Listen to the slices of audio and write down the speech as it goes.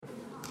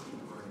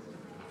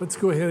Let's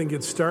go ahead and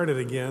get started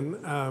again.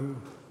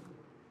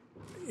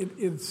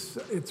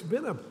 It's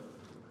been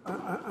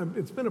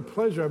a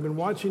pleasure. I've been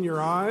watching your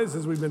eyes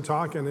as we've been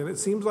talking, and it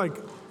seems like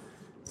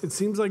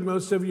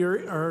most of you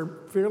are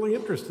fairly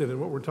interested in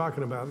what we're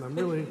talking about. And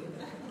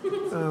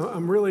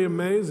I'm really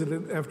amazed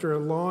that after a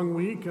long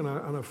week and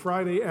on a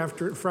Friday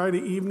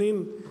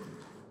evening,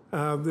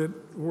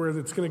 where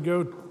it's going to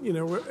go,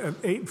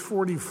 at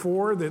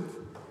 8:44,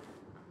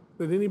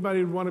 that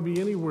anybody would want to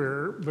be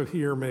anywhere but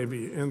here,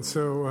 maybe. And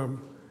so.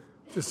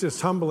 It's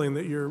just humbling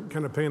that you're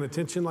kind of paying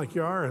attention like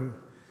you are,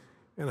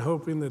 and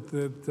hoping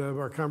that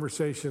our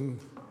conversation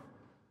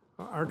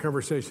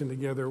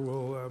together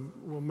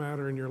will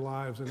matter in your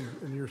lives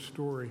and your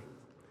story.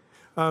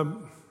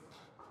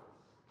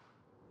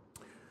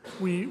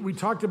 We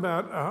talked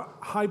about a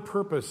high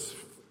purpose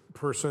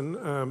person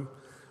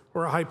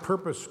or a high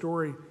purpose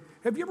story.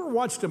 Have you ever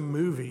watched a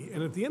movie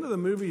and at the end of the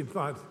movie you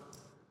thought,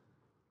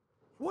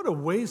 "What a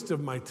waste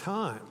of my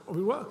time"? I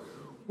mean,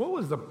 what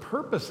was the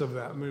purpose of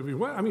that movie?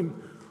 What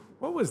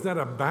was that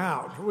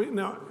about?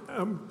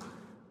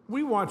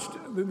 We watched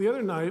the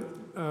other night.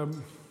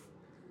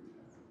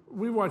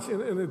 We watched,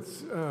 and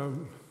it's.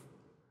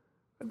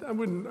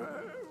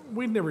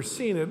 We'd never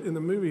seen it in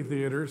the movie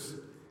theaters,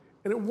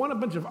 and it won a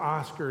bunch of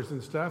Oscars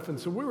and stuff. And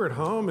so we were at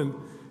home, and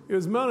it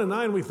was Mona and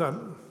I, and we thought,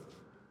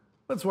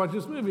 "Let's watch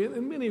this movie."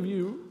 And many of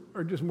you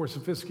are just more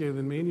sophisticated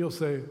than me, and you'll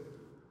say,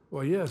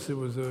 "Well, yes, it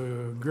was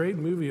a great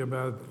movie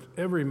about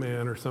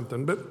Everyman or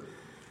something," but.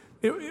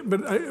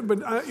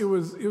 It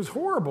was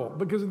horrible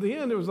because at the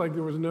end it was like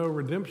there was no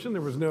redemption,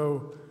 there was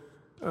no,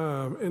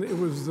 and it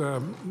was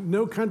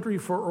No Country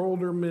for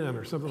Older Men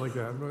or something like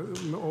that.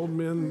 Old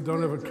men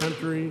don't have a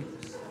country.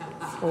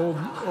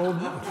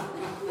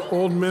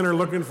 Old men are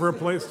looking for a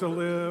place to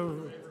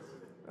live.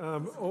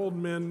 Old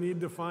men need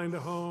to find a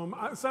home.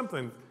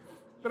 Something.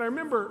 But I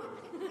remember.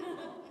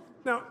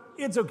 Now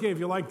it's okay if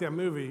you like that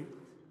movie.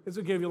 It's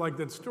okay if you like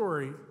that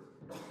story.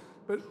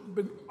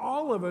 But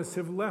all of us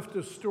have left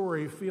a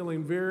story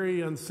feeling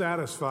very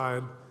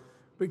unsatisfied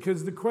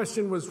because the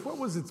question was, what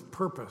was its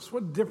purpose?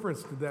 What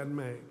difference did that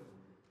make?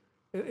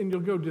 And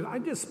you'll go, did I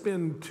just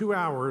spend 2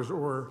 hours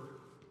or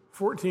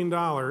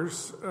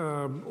 $14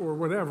 or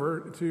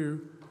whatever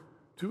to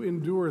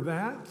endure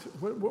that?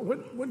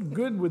 What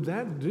good would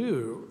that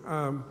do?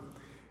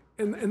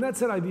 And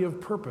that's that idea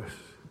of purpose.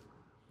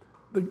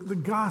 The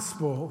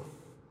gospel.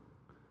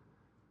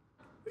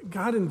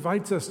 God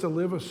invites us to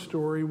live a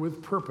story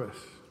with purpose.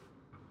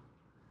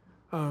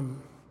 Let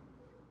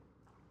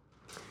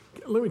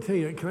me tell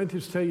you, can I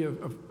just tell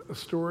you a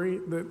story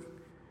that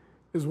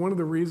is one of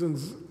the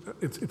reasons,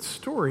 it's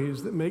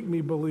stories that make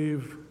me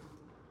believe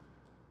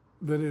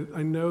that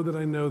I know that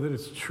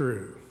it's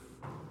true.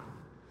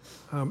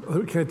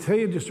 Can I tell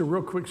you just a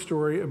real quick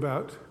story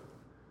one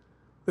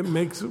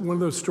of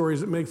those stories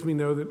that makes me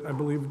know that I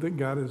believe that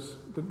God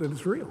that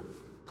it's real.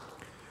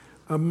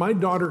 My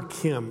daughter,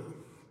 Kim.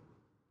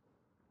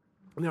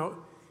 Now,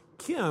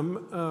 Kim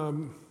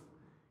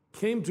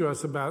came to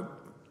us about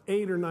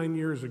 8 or 9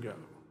 years ago.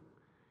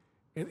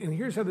 And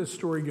here's how this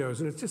story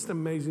goes. And it's just an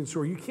amazing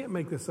story. You can't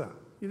make this up.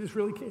 You just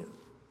really can't.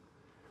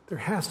 There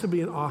has to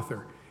be an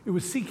author. It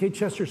was C.K.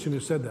 Chesterton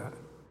who said that.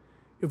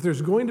 If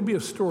there's going to be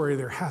a story,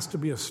 there has to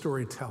be a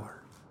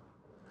storyteller.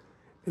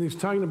 And he's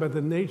talking about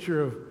the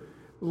nature of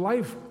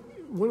life.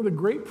 One of the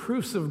great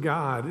proofs of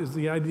God is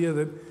the idea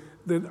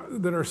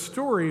that our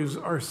stories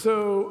are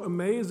so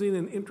amazing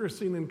and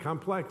interesting and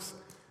complex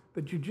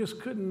that you just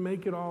couldn't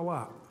make it all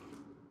up.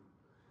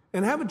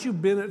 And haven't you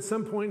been at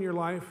some point in your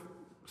life,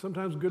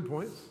 sometimes good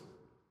points,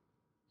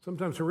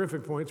 sometimes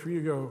horrific points, where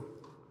you go,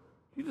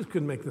 you just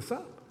couldn't make this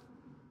up?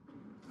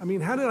 I mean,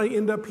 how did I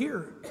end up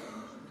here?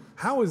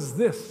 How is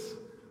this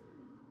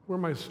where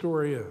my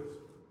story is?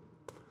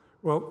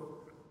 Well,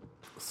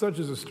 such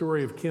is the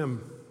story of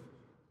Kim.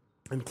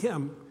 And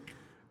Kim,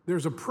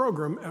 there's a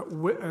program at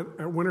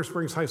Winter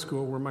Springs High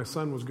School where my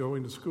son was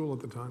going to school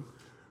at the time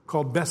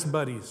called Best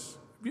Buddies.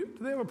 Do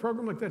they have a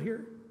program like that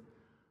here?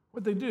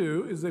 What they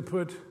do is they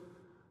put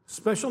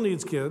special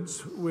needs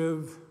kids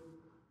with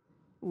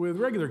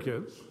regular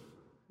kids,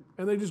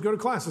 and they just go to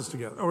classes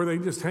together, or they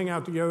just hang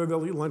out together,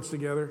 they'll eat lunch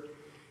together.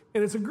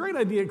 And it's a great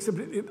idea, except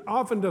it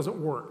often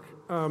doesn't work.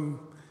 And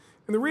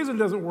the reason it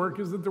doesn't work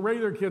is that the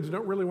regular kids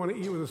don't really want to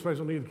eat with the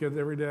special needs kids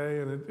every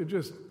day, and it's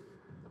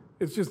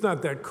just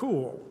not that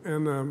cool.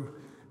 And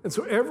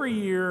so every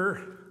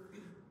year,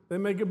 they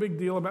make a big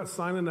deal about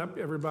signing up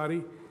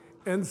everybody.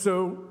 And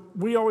so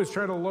we always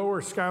try to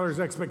lower Skylar's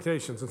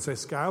expectations and say,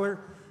 "Skylar,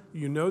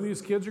 you know these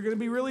kids are going to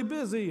be really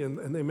busy,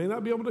 and they may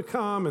not be able to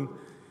come."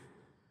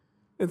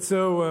 And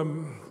so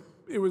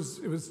it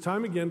was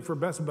time again for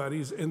Best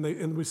Buddies,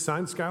 and we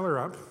signed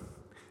Skylar up.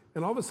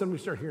 And all of a sudden, we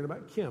start hearing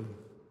about Kim.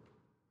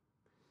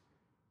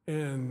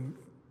 And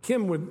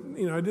Kim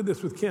I did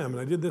this with Kim, and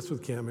I did this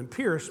with Kim. And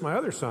Pierce, my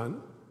other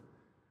son,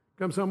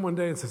 comes home one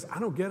day and says, "I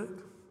don't get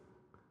it.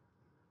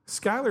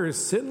 Skylar is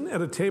sitting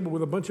at a table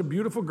with a bunch of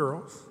beautiful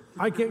girls.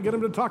 I can't get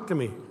them to talk to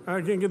me.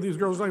 I can't get these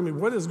girls to talk to me.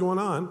 What is going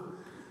on?"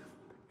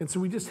 And so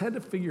we just had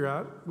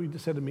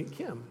to meet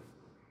Kim.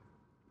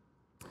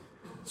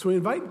 So we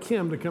invite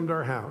Kim to come to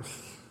our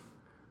house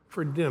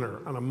for dinner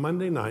on a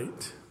Monday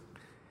night.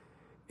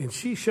 And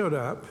she showed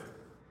up,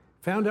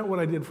 found out what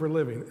I did for a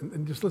living.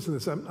 And just listen to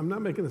this. I'm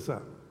not making this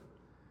up.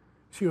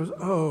 She goes,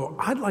 "Oh,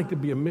 I'd like to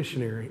be a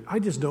missionary. I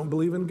just don't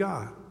believe in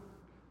God."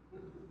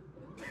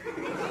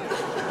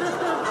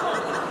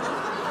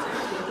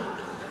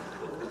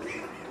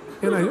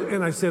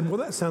 And I said, "Well,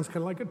 that sounds kind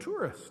of like a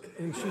tourist."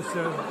 And she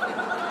said,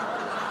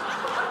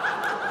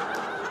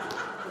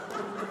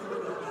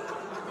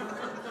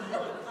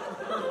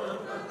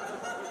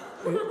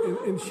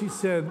 and she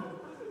said,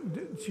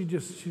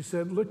 she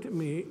said, looked at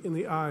me in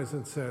the eyes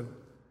and said,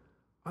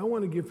 "I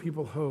want to give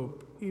people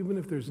hope, even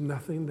if there's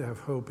nothing to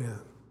have hope in."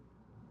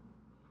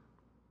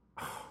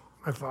 Oh,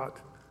 I thought,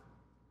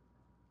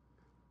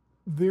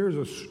 there's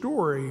a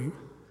story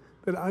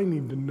that I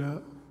need to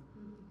know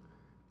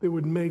that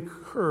would make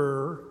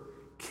her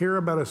care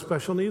about a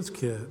special needs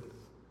kid.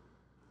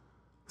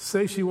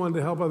 Say she wanted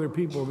to help other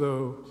people,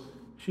 though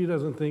she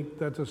doesn't think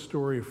that's a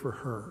story for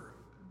her.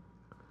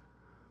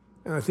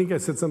 And I think I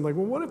said something like,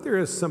 "Well, what if there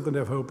is something to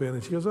have hope in?"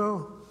 And she goes,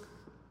 "Oh,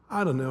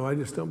 I don't know. I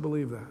just don't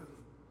believe that."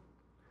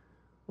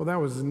 Well, that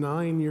was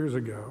 9 years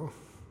ago.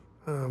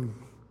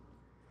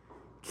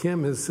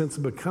 Kim has since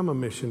become a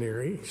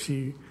missionary.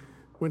 She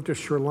went to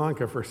Sri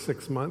Lanka for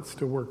 6 months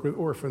to work with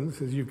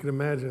orphans, as you can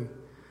imagine.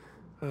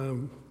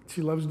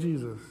 She loves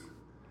Jesus.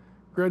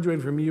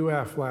 Graduated from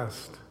UF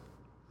last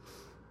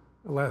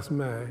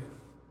May.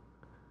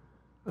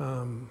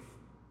 And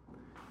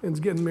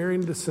is getting married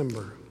in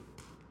December.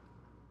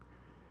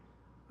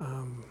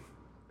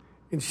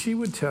 And she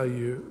would tell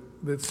you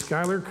that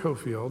Skylar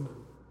Cofield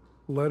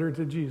led her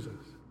to Jesus.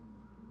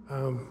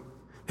 And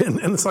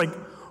it's like,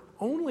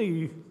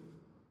 only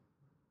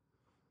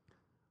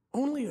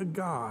a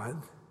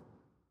God,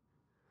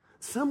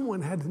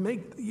 somebody had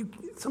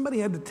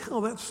to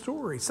tell that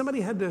story.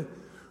 Somebody had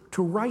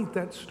to write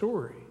that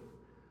story.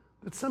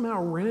 That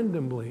somehow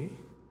randomly,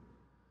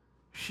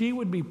 she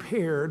would be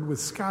paired with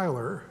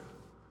Skylar.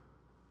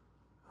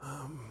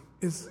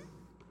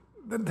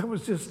 That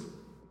was just,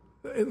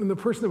 and the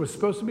person that was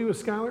supposed to be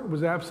with Skylar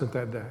was absent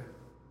that day.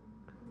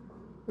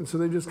 And so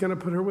they just kind of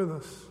put her with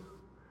us.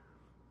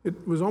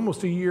 It was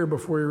almost a year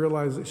before we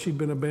realized that she'd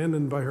been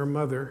abandoned by her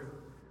mother,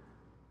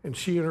 and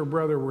she and her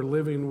brother were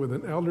living with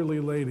an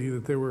elderly lady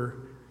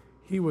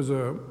he was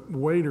a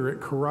waiter at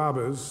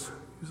Carrabba's.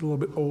 He's a little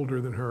bit older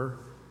than her,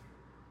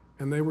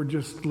 and they were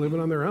just living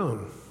on their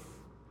own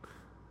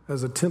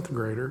as a 10th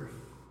grader.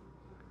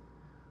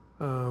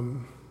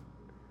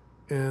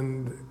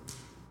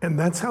 And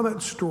that's how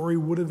that story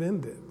would have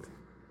ended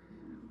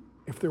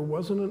if there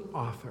wasn't an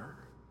author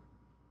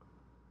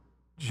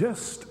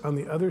just on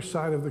the other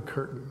side of the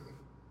curtain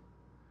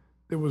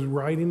that was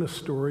writing a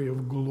story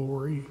of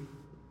glory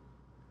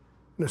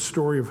and a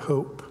story of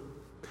hope.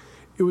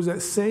 It was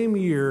that same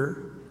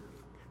year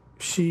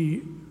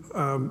she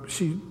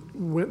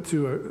went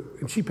to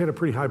and she paid a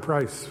pretty high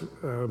price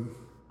to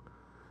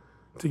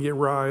get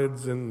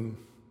rides and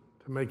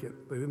to make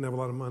it. They didn't have a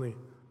lot of money.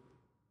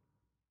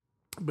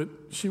 But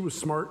she was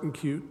smart and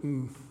cute,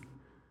 and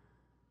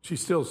she's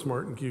still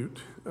smart and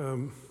cute.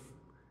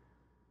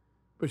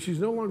 But she's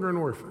no longer an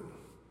orphan.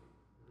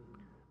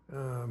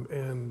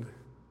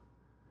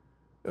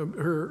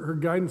 Her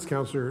guidance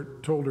counselor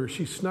told her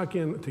she snuck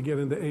in to get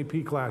into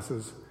AP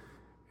classes,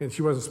 and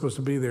she wasn't supposed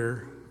to be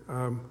there.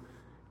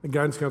 The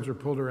guidance counselor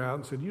pulled her out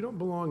and said, "You don't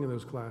belong in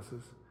those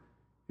classes.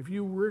 If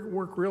you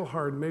work real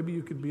hard, maybe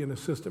you could be an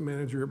assistant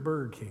manager at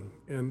Burger King."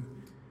 And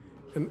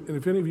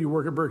if any of you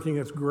work at Burger King,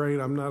 that's great.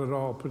 I'm not at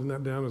all putting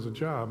that down as a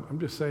job. I'm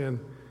just saying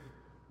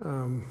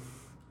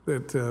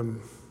that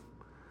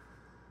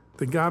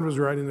God was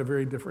writing a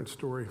very different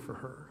story for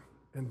her.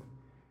 And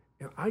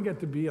I got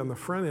to be on the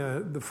front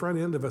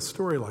end of a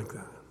story like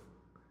that.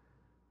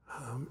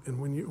 And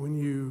when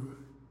you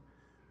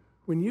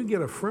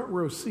get a front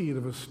row seat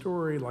of a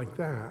story like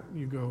that,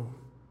 you go,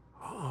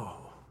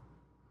 "Oh,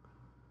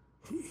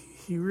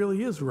 he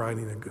really is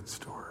writing a good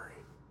story.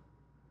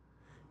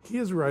 He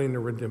is writing a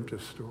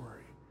redemptive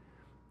story."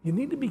 You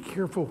need to be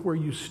careful where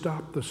you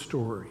stop the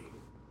story.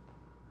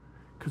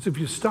 Because if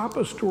you stop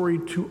a story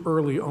too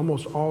early,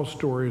 almost all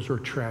stories are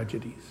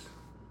tragedies.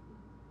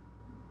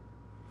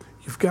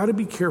 You've got to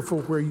be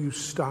careful where you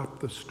stop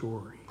the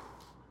story.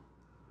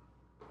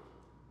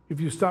 If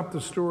you stop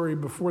the story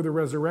before the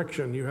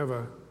resurrection, you have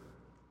a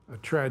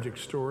tragic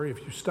story.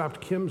 If you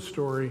stopped Kim's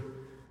story,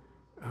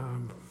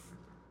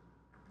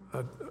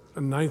 a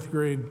 9th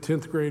grade,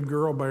 10th grade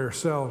girl by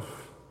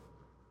herself,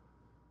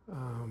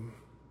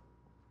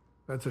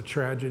 that's a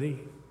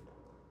tragedy.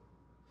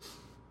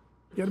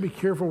 You got to be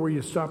careful where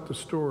you stop the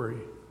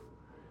story.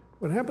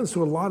 What happens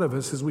to a lot of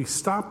us is we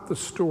stop the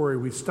story,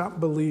 we stop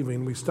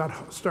believing, we stop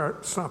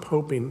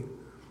hoping,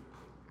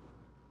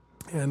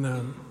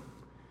 and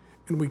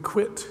we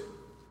quit.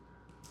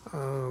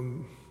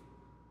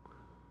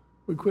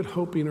 We quit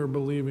hoping or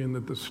believing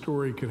that the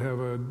story could have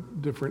a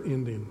different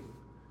ending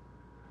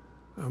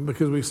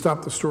because we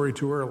stopped the story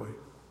too early.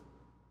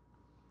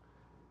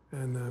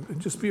 And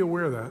just be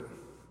aware of that.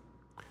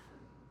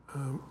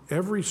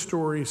 Every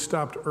story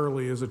stopped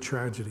early is a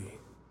tragedy.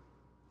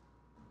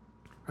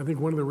 I think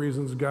one of the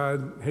reasons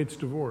God hates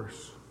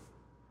divorce,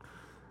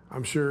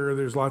 I'm sure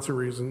there's lots of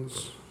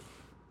reasons,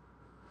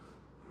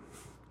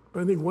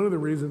 but I think one of the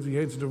reasons he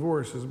hates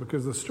divorce is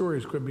because the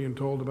stories quit being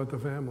told about the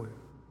family.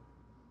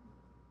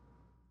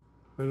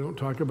 They don't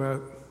talk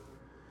about,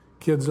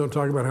 kids don't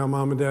talk about how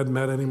mom and dad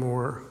met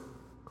anymore.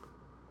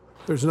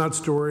 There's not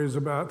stories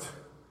about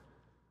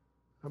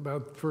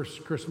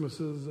first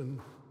Christmases, and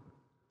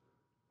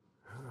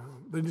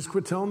they just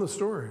quit telling the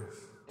stories.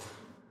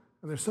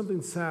 And there's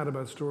something sad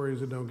about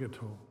stories that don't get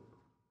told.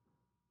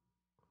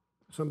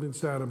 Something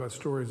sad about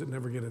stories that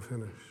never get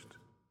finished.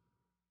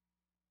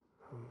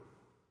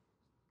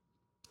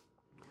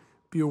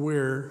 Be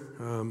aware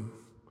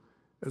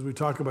as we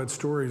talk about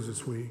stories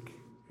this week,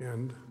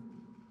 and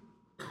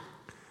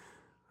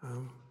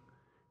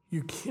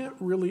you can't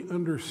really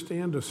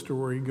understand a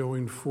story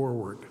going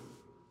forward.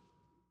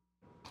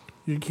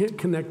 You can't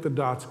connect the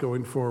dots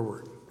going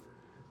forward.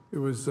 It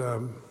was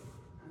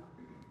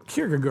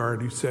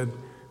Kierkegaard who said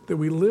that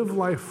we live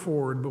life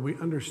forward, but we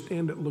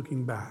understand it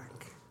looking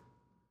back.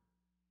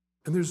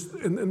 And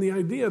and the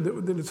idea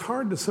that it's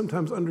hard to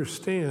sometimes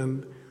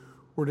understand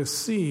or to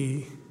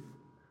see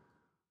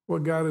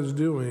what God is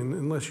doing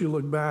unless you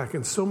look back.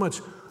 And so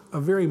much,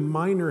 a very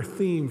minor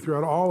theme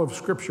throughout all of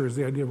Scripture is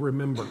the idea of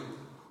remember,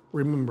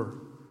 remember,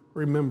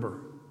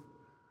 remember.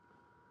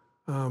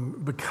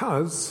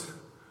 Because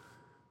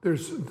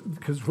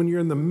when you're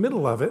in the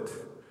middle of it,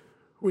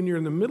 when you're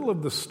in the middle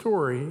of the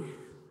story,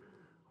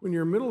 when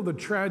you're in the middle of the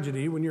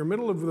tragedy, when you're in the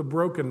middle of the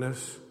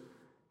brokenness,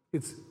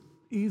 it's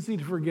easy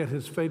to forget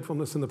his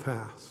faithfulness in the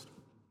past.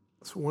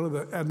 That's one of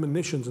the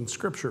admonitions in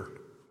Scripture,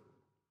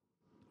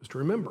 is to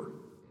remember.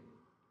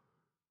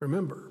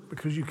 Remember,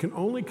 because you can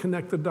only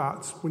connect the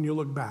dots when you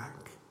look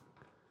back.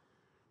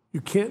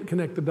 You can't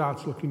connect the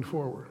dots looking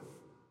forward.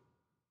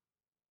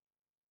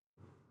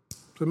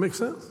 Does that make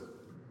sense?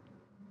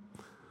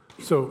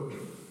 So,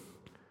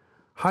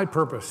 high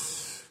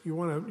purpose. You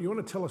want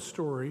to tell a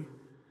story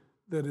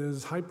that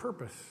is high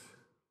purpose.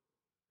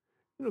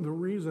 You know, the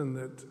reason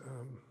that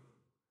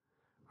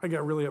I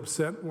got really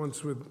upset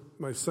once with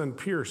my son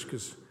Pierce,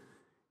 because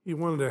he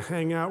wanted to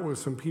hang out with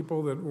some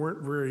people that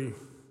weren't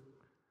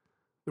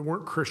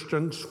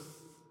Christians.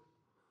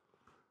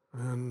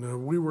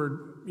 And we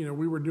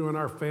were doing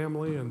our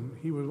family, and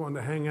he was wanting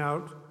to hang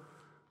out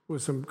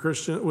with some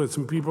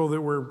people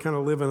that were kind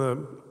of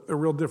living a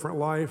real different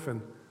life,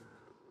 and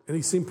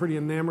he seemed pretty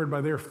enamored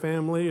by their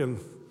family, and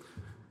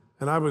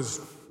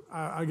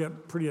I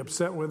got pretty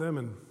upset with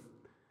him,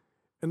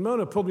 and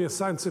Mona pulled me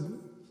aside and said,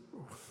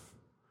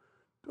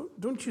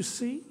 "Don't you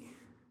see?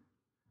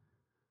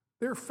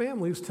 Their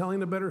family's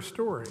telling a better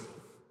story.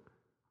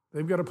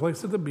 They've got a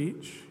place at the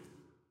beach.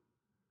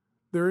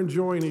 They're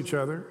enjoying each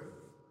other.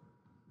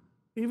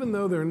 Even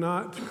though they're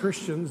not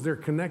Christians, they're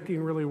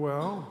connecting really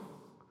well.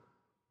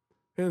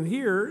 And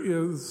here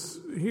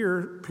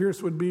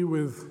Pierce would be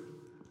with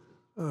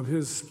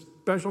his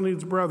special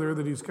needs brother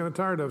that he's kind of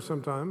tired of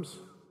sometimes,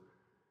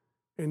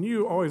 and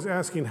you always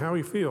asking how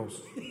he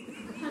feels."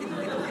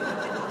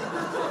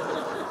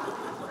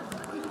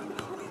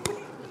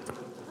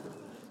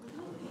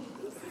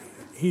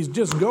 He's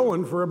just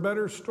going for a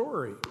better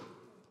story.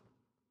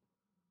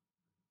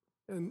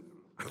 And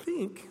I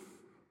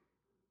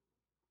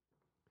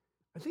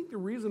think the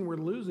reason we're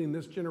losing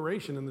this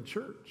generation in the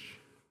church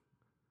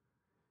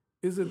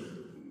is that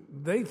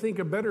they think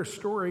a better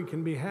story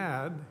can be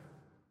had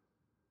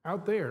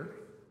out there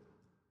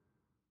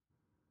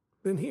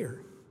than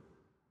here.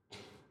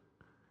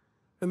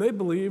 And they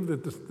believe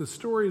that the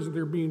stories that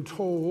they're being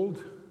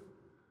told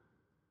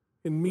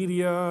in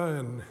media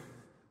and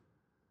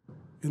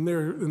in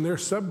their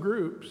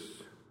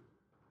subgroups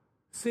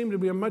seem to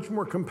be a much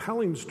more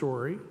compelling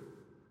story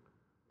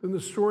than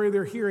the story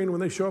they're hearing when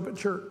they show up at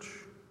church.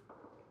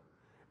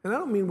 And I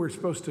don't mean we're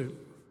supposed to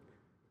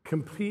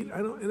compete.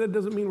 And that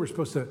doesn't mean we're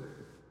supposed to,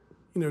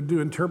 do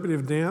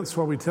interpretive dance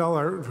while we tell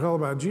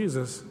about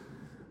Jesus.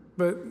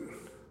 But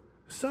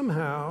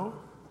somehow,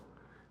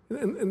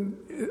 and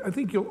I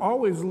think you'll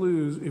always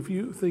lose if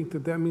you think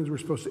that means we're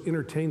supposed to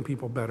entertain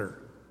people better.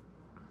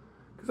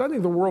 Because I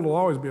think the world will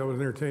always be able to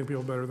entertain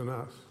people better than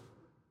us.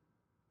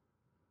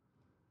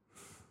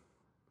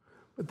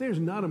 But there's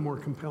not a more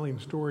compelling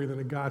story than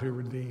a God who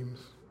redeems.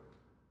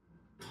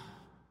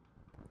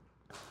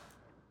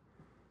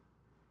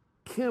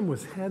 Kim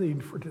was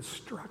heading for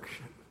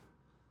destruction.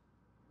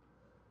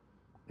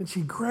 And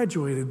she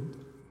graduated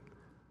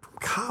from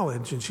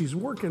college, and she's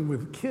working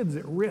with kids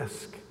at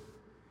risk.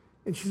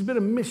 And she's been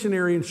a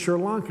missionary in Sri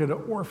Lanka to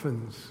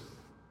orphans.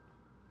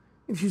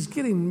 And she's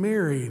getting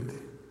married.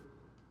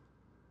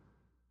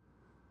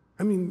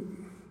 I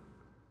mean,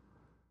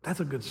 that's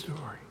a good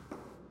story.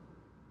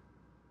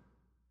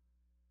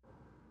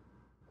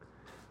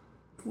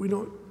 We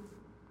don't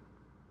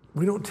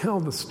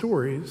tell the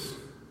stories.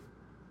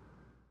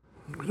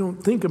 We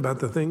don't think about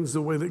the things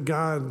the way that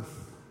God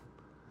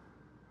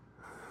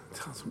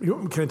tells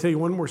them. Can I tell you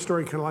one more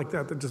story kind of like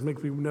that just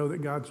makes me know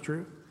that God's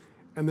true?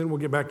 And then we'll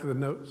get back to the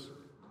notes.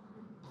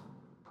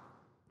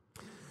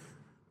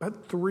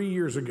 about 3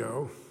 years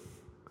ago,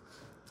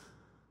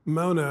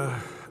 Mona,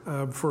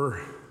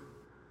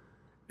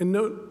 and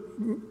no,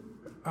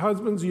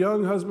 husbands,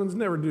 young husbands,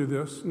 never do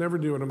this, never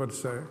do what I'm about to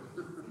say.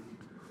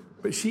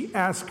 But she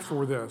asked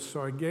for this,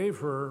 so I gave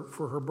her,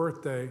 for her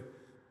birthday,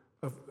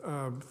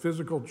 a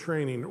physical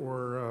training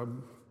or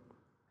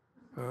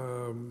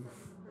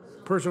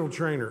personal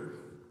trainer.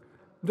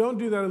 Don't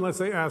do that unless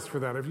they ask for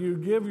that. If you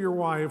give your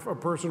wife a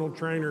personal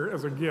trainer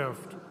as a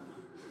gift,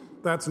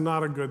 that's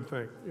not a good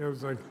thing.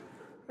 It's like,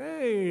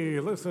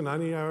 hey, listen,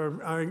 honey,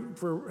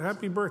 for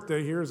happy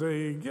birthday, here's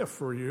a gift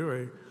for you,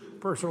 a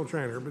personal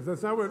trainer. But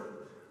that's not what,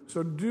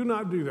 so do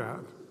not do that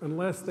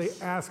unless they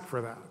ask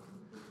for that.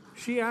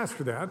 She asked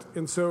for that,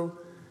 and so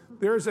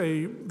there's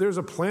a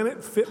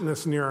Planet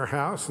Fitness near our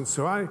house, and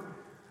so I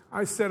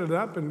set it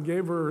up and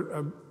gave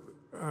her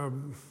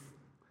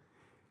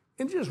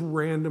and just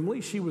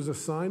randomly, she was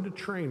assigned a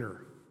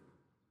trainer.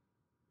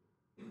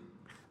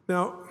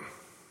 Now,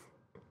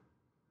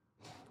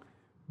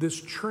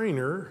 this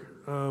trainer,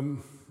 her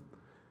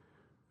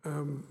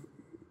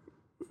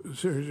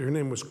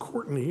name was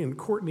Courtney, and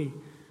Courtney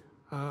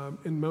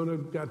and Mona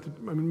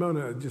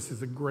Mona just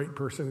is a great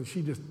person, and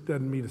she just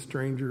doesn't meet a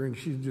stranger, and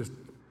she's just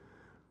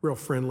real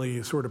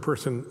friendly sort of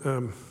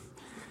person.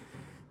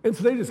 And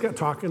so they just got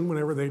talking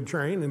whenever they'd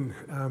train,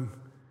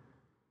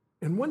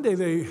 and one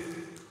day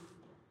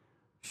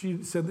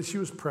she said that she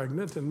was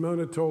pregnant, and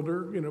Mona told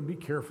her, be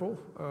careful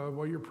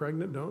while you're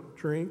pregnant, don't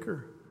drink,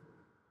 or,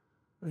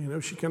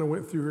 she kind of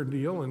went through her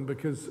deal, and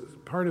because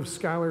part of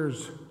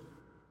Skylar's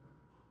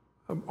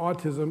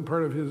autism,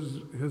 part of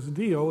his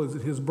deal is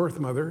that his birth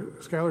mother,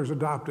 Skylar's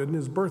adopted, and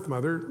his birth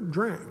mother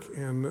drank,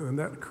 and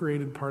that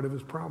created part of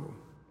his problem.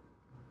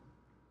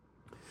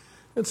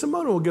 And so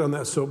Mona will get on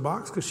that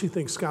soapbox because she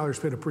thinks Skylar's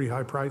paid a pretty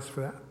high price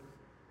for that.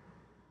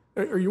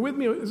 Are you with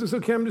me? Is this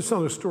okay? I'm just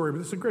telling a story, but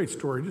it's a great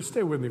story. Just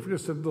stay with me for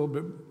just a little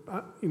bit.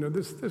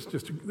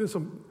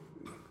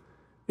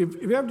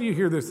 If after you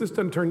hear this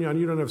doesn't turn you on,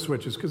 you don't have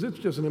switches, because it's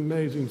just an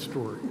amazing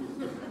story.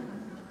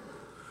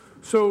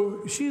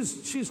 So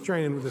she's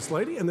training with this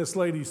lady, and this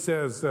lady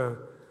says,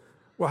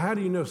 well, how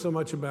do you know so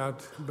much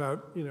about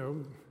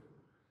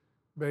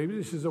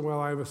babies? She said, well,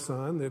 I have a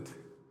son that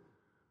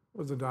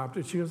was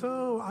adopted. She goes,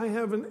 oh, I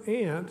have an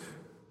aunt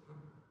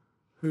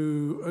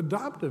who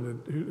adopted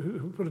it,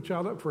 who put a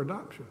child up for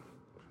adoption.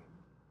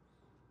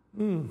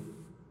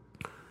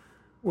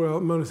 Well,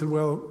 Mona said,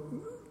 well,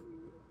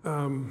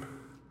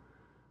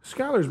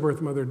 Skylar's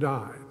birth mother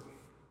died.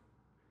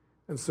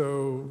 And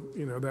so,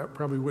 that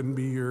probably wouldn't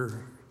be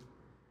your...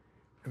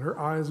 And her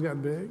eyes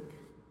got big.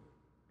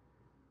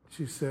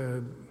 She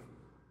said,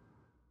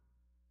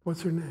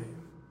 what's her name?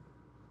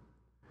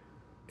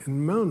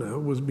 And Mona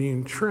was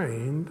being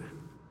trained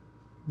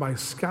by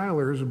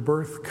Skylar's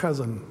birth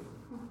cousin.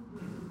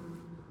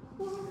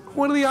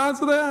 What are the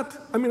odds of that?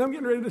 I'm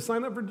getting ready to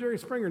sign up for Jerry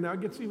Springer now.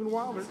 It gets even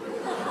wilder.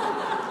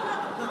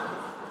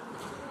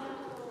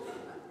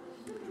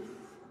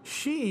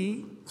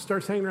 She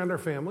starts hanging around our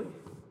family.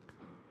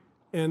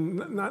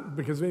 And not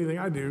because of anything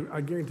I do,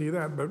 I guarantee you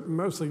that, but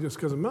mostly just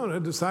because of Mona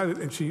decided,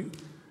 and she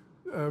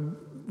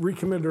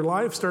recommitted her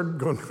life, started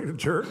going to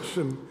church,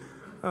 and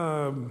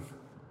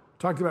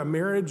talked about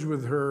marriage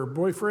with her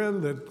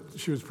boyfriend that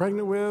she was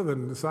pregnant with,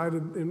 and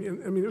decided,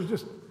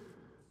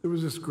 there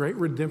was this great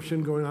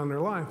redemption going on in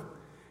her life.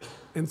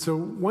 And so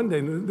one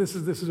day, this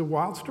is a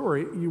wild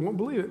story, you won't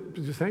believe it,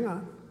 but just hang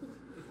on.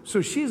 So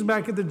she's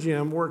back at the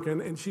gym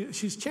working, and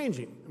she's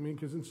changing.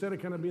 Because instead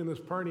of kind of being this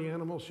party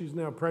animal, she's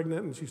now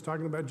pregnant, and she's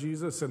talking about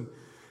Jesus, and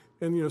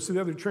so the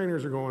other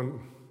trainers are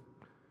going,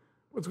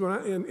 what's going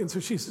on? And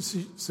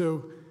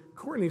so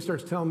Courtney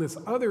starts telling this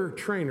other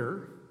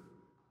trainer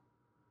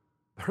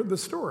the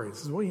story. She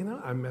says,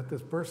 well, I met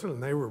this person,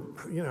 and they were,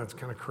 it's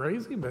kind of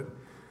crazy, but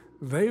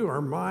their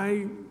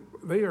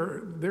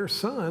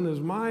son is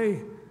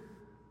my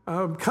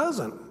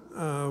cousin.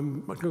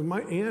 Because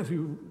my aunt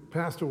who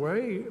passed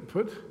away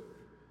put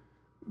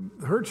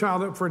her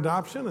child up for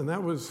adoption, and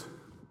that was,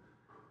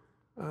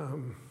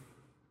 and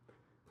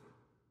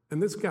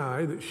this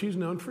guy that she's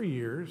known for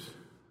years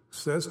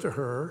says to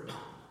her,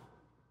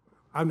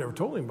 I've never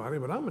told anybody,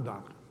 but I'm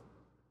adopted.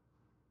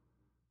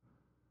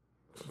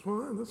 I said,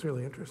 well, that's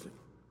really interesting.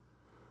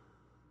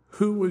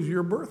 Who was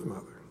your birth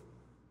mother?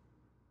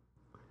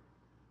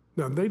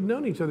 Now, they'd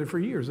known each other for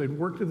years. They'd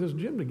worked at this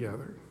gym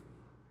together.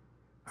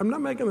 I'm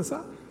not making this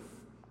up.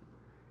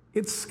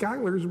 It's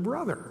Skylar's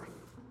brother.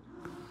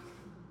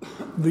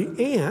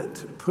 The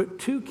aunt put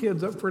 2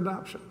 kids up for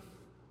adoption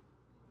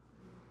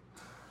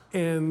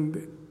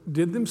and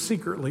did them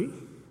secretly,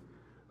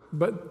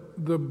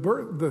 but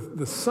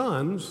the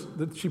sons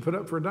that she put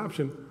up for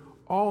adoption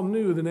all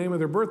knew the name of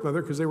their birth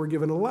mother because they were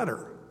given a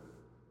letter.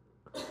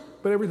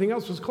 But everything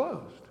else was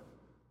closed.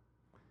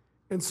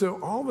 And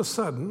so all of a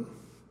sudden,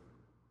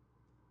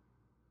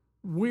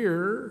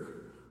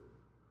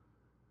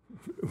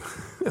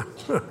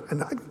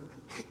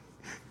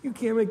 you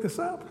can't make this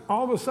up.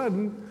 All of a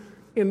sudden,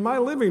 in my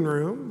living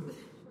room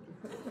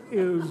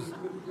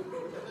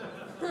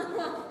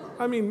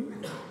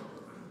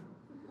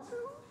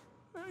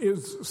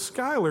is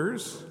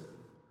Skylar's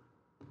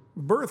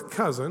birth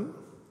cousin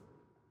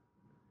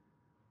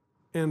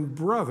and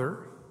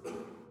brother,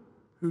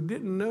 who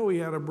didn't know he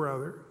had a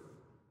brother,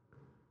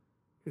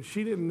 and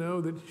she didn't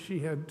know that she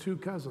had two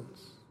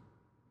cousins.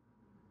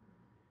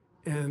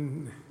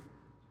 And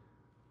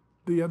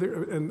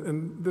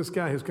and this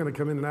guy has kind of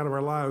come in and out of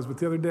our lives, but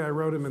the other day I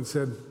wrote him and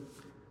said,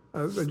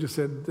 I just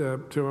said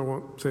to him, I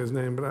won't say his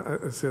name,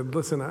 but I said,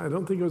 listen, I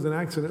don't think it was an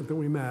accident that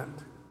we met.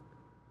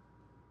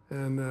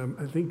 And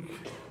I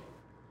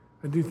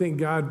do think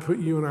God put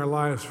you in our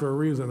lives for a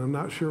reason. I'm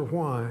not sure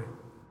why,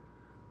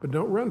 but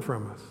don't run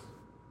from us.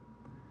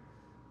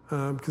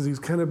 Because he's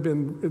kind of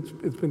been,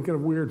 it's been kind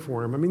of weird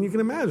for him. I mean, you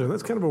can imagine,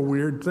 that's kind of a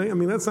weird thing. I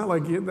mean, that's not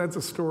like, that's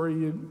a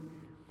story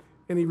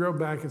and he wrote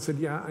back and said,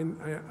 yeah, I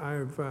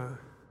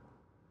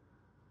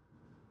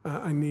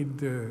need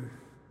to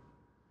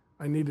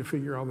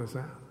figure all this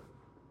out.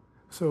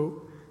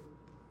 So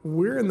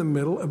we're in the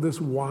middle of this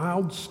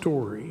wild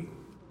story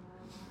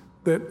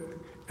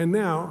and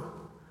now,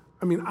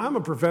 I mean, I'm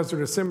a professor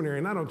at a seminary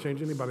and I don't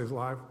change anybody's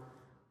life.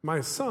 My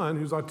son,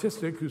 who's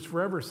autistic, who's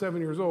forever 7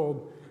 years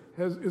old,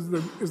 is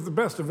the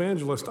best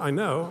evangelist I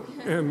know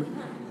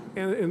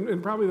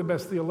and probably the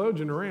best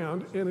theologian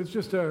around, and it's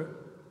just an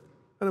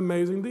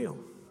amazing deal.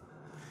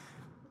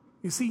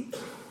 You see,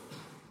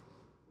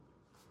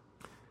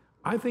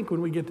 I think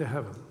when we get to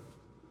heaven,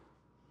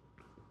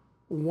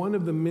 one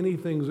of the many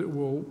things that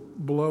will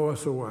blow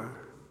us away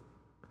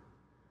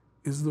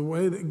is the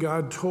way that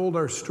God told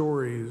our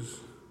stories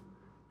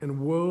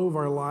and wove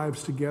our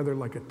lives together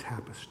like a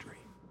tapestry.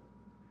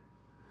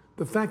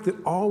 The fact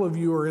that all of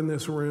you are in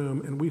this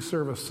room and we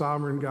serve a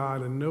sovereign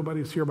God and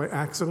nobody's here by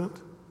accident,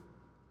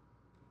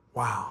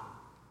 wow.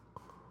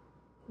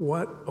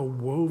 What a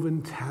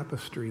woven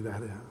tapestry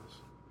that is.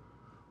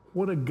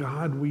 What a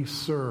God we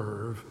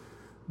serve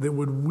that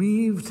would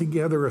weave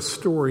together a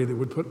story that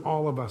would put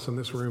all of us in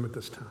this room at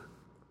this time.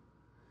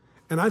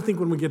 And I think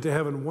when we get to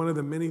heaven, one of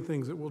the many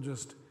things that will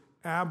just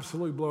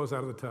absolutely blow us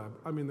out of the tub,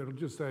 I mean, it'll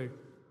just say,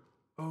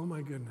 oh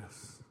my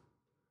goodness.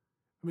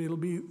 I mean, it'll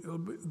be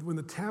when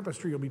the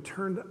tapestry will be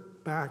turned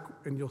back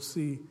and you'll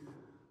see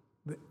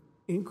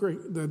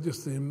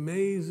just the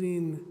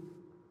amazing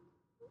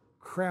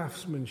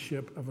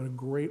craftsmanship of a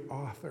great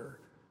author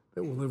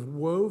that will have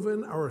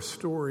woven our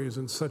stories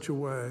in such a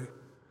way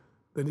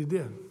that he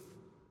did.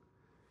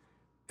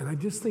 And I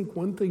just think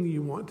one thing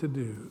you want to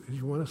do is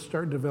you want to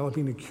start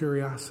developing a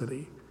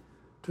curiosity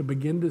to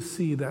begin to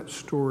see that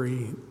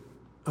story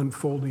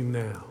unfolding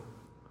now.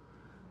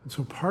 And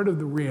so part of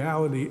the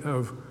reality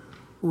of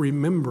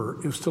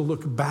remember is to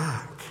look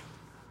back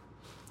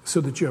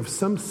so that you have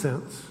some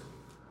sense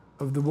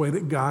of the way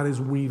that God is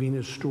weaving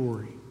his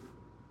story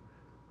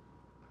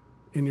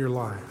in your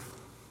life.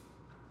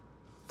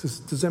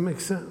 Does that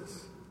make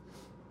sense?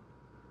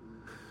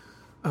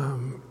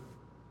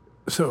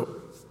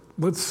 So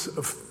let's,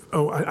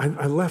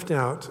 I left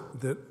out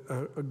that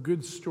a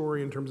good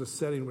story in terms of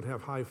setting would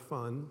have high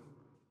fun.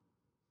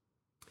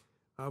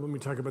 Let me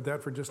talk about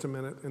that for just a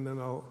minute, and then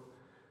I'll,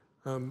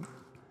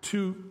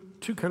 two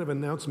kind of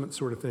announcement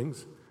sort of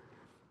things.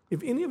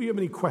 If any of you have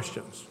any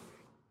questions,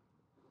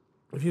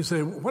 if you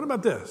say, what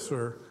about this?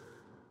 Or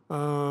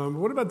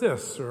what about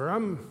this? Or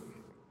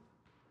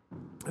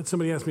had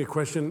somebody ask me a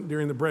question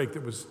during the break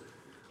that was,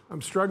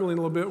 I'm struggling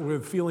a little bit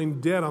with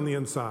feeling dead on the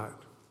inside.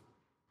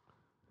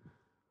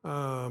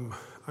 I'm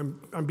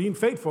being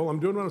faithful, I'm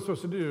doing what I'm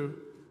supposed to do,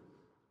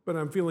 but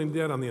I'm feeling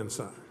dead on the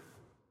inside.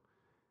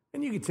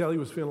 And you could tell he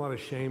was feeling a lot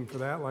of shame for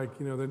that, like,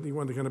 that he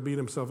wanted to kind of beat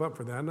himself up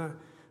for that. And I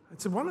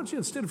said, why don't you,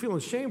 instead of feeling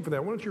shame for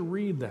that, why don't you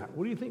read that?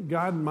 What do you think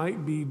God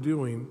might be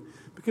doing?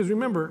 Because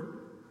remember,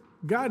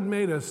 God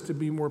made us to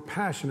be more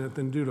passionate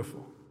than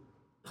dutiful.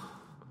 I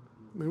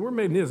mean, we're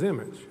made in his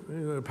image,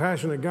 a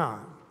passionate God.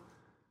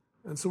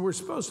 And so we're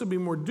supposed to be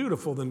more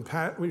dutiful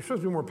we're supposed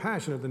to be more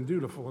passionate than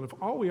dutiful. And if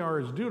all we are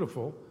is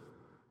dutiful,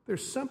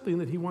 there's something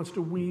that he wants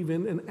to weave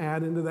in and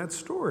add into that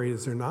story,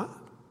 is there not?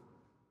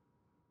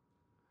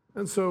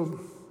 And so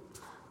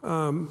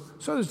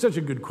it's such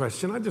a good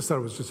question. I just thought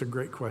it was just a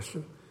great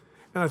question.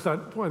 And I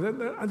thought, boy,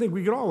 I think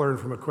we could all learn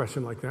from a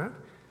question like that.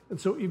 And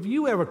so if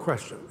you have a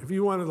question, if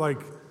you wanted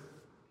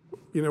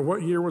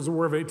what year was the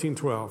War of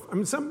 1812? I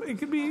mean, it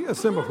could be a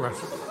simple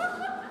question.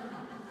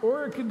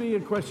 Or it could be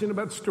a question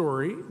about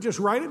story. Just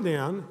write it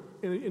down,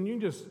 and you can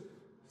just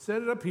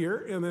set it up here,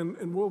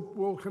 and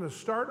we'll kind of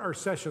start our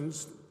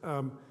sessions.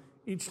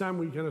 Each time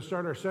we kind of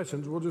start our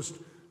sessions, we'll just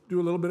do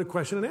a little bit of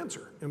question and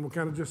answer, and we'll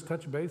kind of just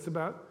touch base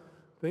about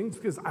things,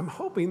 because I'm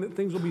hoping that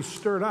things will be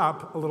stirred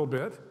up a little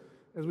bit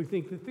as we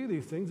think through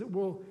these things. It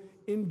will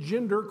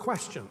engender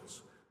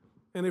questions.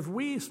 And if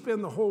we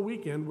spend the whole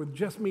weekend with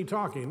just me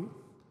talking,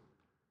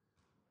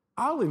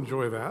 I'll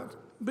enjoy that,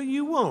 but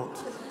you won't.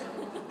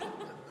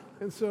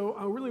 And so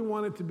I really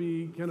want it to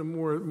be kind of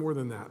more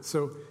than that.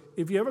 So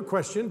if you have a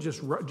question,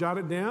 just jot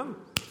it down.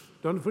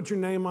 Don't have to put your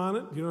name on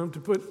it. You don't have to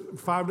put a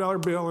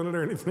 $5 bill in it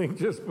or anything.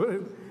 Just put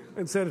it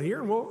and set it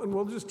here, and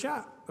we'll just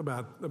chat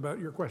about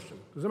your question.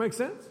 Does that make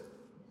sense?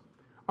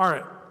 All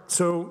right.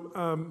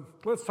 So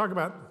let's talk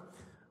about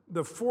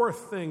the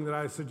fourth thing that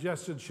I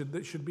suggested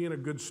that should be in a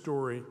good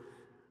story,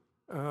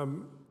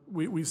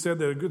 we said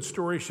that a good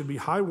story should be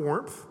high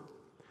warmth,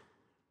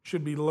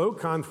 should be low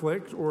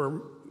conflict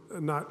or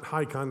not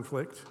high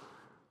conflict.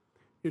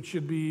 It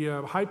should be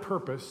high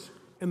purpose.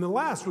 And the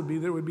last would be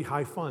that it would be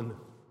high fun.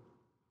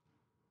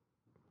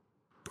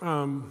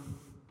 And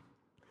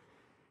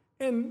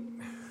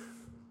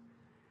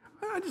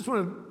I just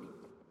want to,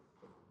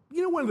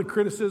 one of the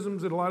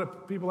criticisms that a lot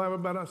of people have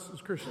about us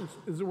as Christians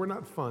is that we're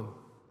not fun.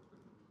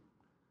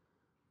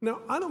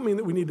 Now, I don't mean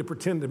that we need to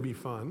pretend to be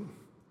fun.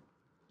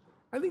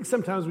 I think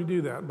sometimes we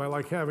do that by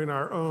like having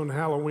our own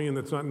Halloween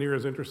that's not near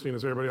as interesting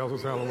as everybody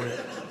else's Halloween.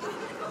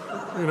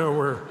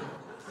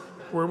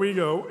 Where we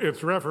go,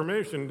 it's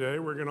Reformation Day,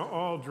 we're going to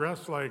all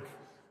dress like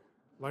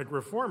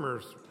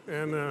reformers.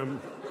 And,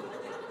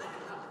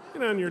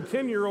 and your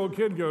 10-year-old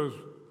kid goes,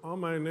 all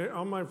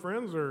my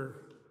friends are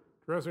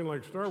dressing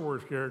like Star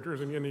Wars characters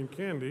and getting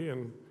candy,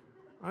 and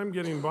I'm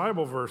getting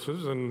Bible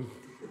verses and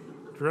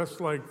dressed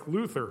like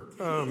Luther.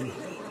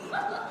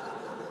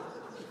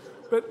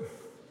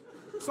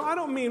 So I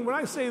don't mean, when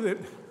I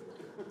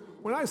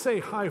say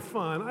high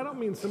fun, I don't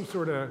mean some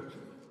sort of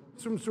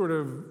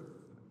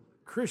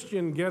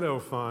Christian ghetto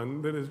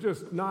fun that is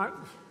just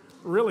not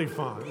really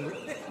fun.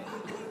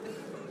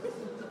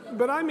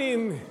 But I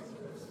mean,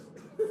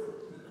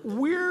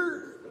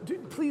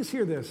 please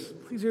hear this.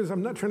 Please hear this.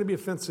 I'm not trying to be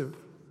offensive.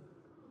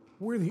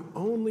 We're the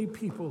only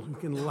people who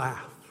can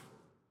laugh,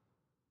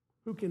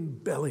 who can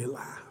belly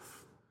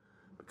laugh,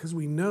 because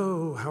we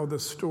know how the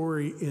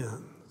story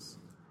ends.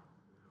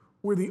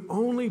 We're the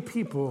only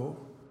people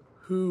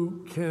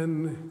who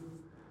can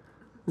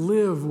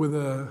live with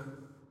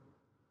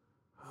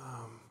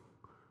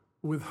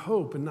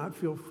hope and not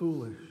feel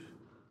foolish.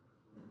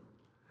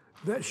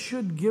 That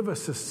should give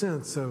us a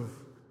sense of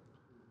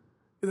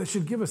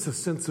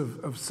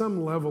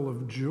some level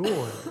of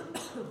joy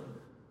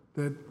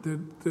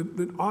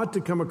that ought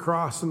to come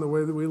across in the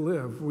way that we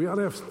live. We ought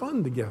to have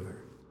fun together.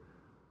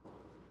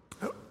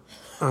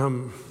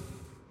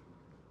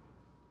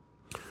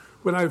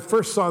 When I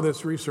first saw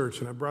this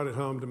research and I brought it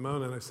home to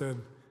Mona and I said,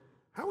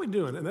 how are we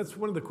doing? And that's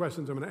one of the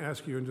questions I'm going to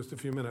ask you in just a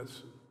few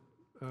minutes.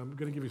 I'm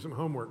going to give you some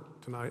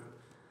homework tonight.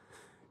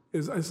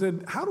 I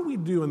said, how do we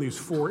do on these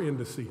 4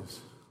 indices?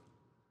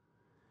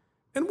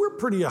 And we're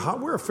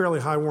a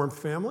fairly high warmth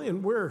family,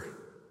 and we're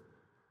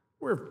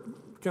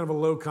kind of a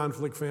low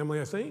conflict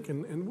family, I think,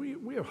 and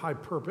we have high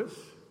purpose.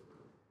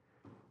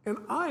 And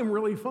I'm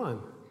really fun.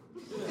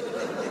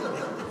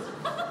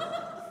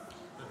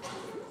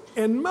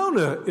 And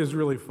Mona is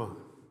really fun.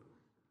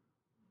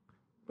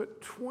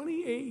 But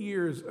 28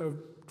 years of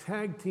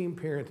tag team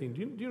parenting,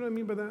 do you know what I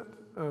mean by that?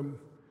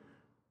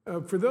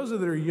 For those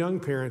that are young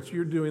parents,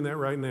 you're doing that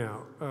right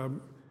now. And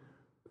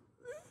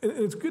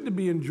it's good to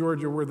be in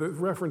Georgia where the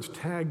reference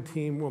tag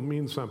team will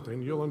mean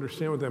something. You'll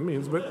understand what that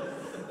means. But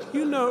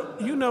you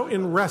know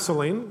in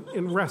wrestling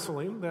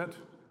that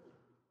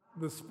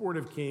the sport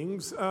of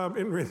kings,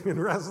 in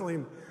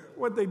wrestling,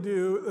 what they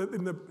do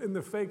in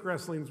the fake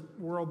wrestling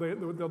world,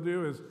 what they'll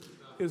do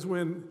is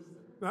when,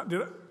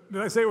 did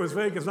I say it was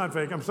fake? It's not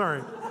fake. I'm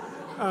sorry.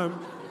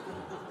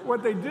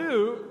 What they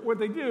do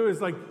is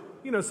like,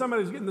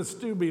 somebody's getting the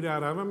stew beat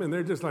out of them, and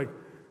they're just like,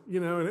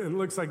 and it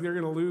looks like they're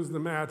going to lose the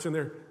match, and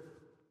they're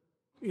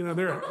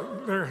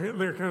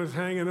kind of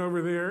hanging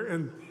over there,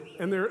 and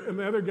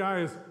the other guy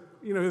is,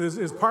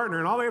 his partner,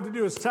 and all they have to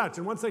do is touch,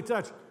 and once they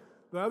touch,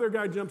 the other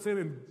guy jumps in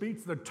and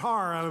beats the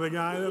tar out of the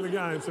other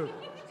guy, and so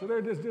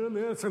they're just doing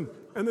this, and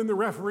then the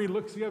referee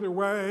looks the other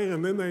way,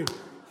 and then they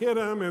hit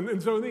him,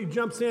 and so he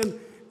jumps in,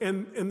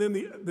 and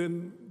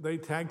then they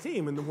tag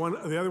team, and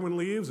the other one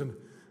leaves and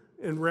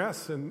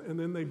rests, and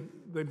then they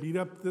beat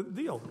up the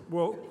deal.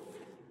 Well,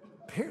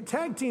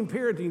 tag team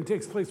parenting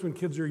takes place when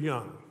kids are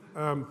young.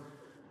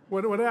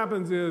 What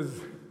happens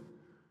is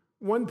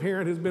one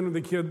parent has been with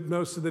the kid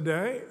most of the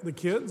day. The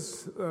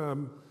kids,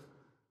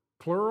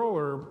 plural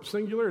or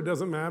singular, it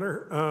doesn't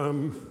matter.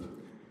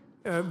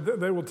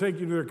 They will take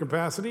you to their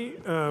capacity.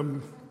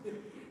 And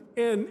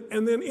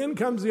then in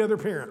comes the other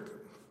parent.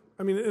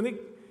 I mean,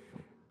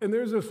 and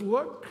there's this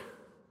look.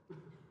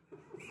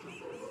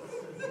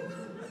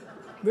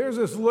 There's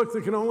this look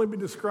that can only be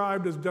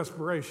described as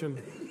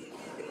desperation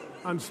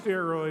on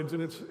steroids,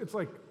 and it's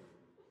like,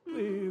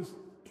 please,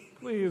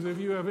 if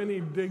you have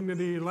any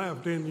dignity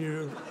left in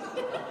you,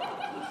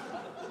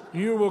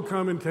 you will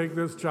come and take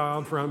this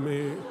child from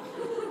me,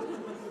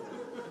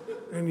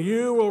 and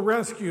you will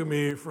rescue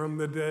me from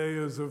the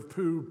days of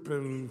poop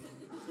and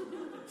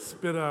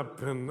spit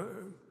up and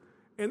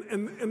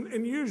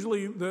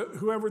usually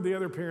whoever the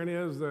other parent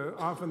is,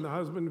 often the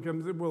husband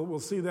will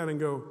see that and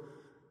go,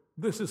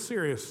 this is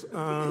serious.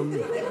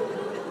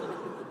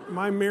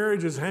 My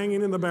marriage is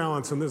hanging in the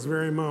balance in this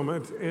very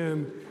moment.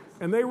 And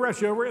they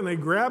rush over and they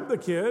grab the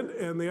kid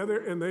and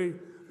they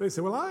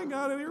say, well, I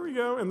got it, here we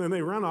go. And then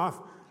they run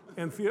off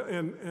and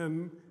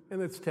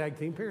it's tag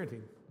team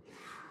parenting.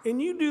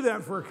 And you do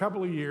that for a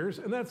couple of years,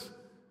 and that's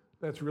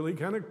really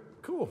kind of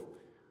cool.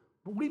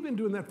 But we've been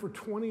doing that for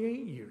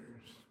 28 years.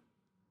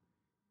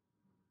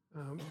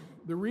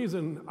 The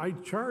reason I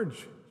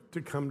charge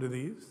to come to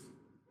these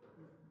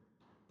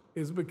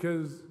is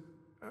because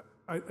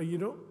you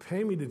don't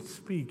pay me to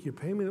speak, you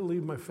pay me to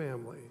leave my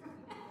family.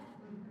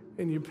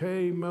 And you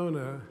pay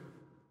Mona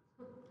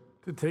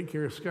to take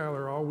care of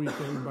Skylar all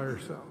weekend by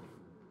herself.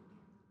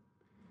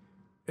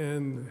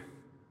 And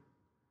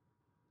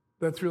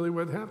that's really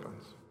what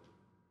happens.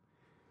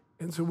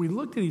 And so we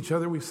looked at each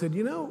other, we said,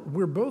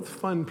 we're both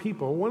fun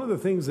people. One of the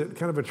things that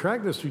kind of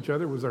attracted us to each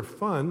other was our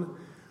fun,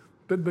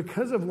 but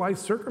because of life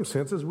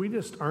circumstances, we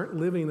just aren't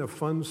living a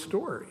fun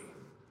story.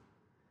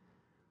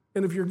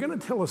 And if you're going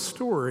to tell a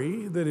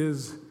story that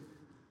is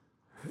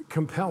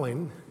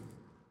compelling,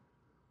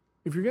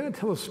 if you're going to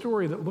tell a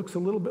story that looks a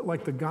little bit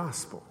like the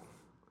gospel,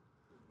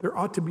 there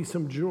ought to be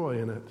some joy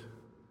in it.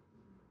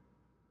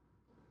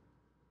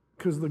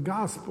 Because the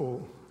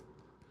gospel,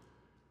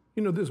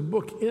 this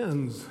book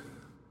ends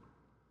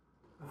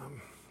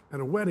at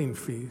a wedding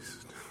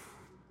feast.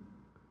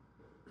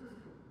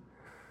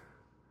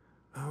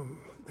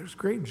 There's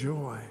great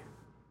joy.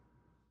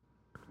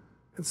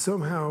 And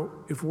somehow,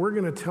 if we're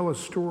going to tell a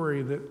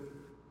story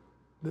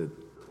that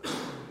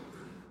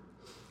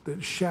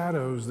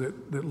shadows,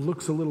 that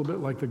looks a little bit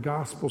like the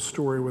gospel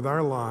story with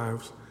our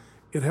lives,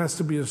 it has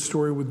to be a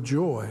story with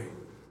joy.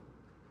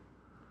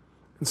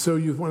 And so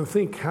you want to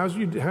think, how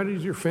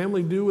does your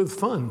family do with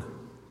fun?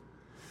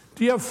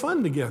 Do you have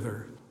fun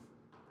together?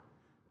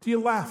 Do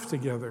you laugh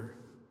together?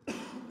 Do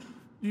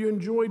you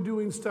enjoy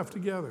doing stuff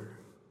together?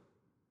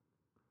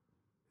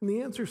 And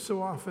the answer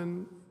so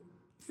often,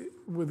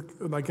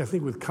 I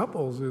think with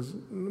couples, is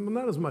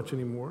not as much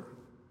anymore.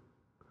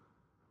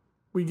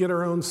 We get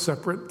our own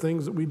separate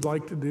things that we'd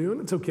like to do, and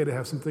it's okay to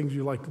have some things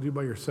you like to do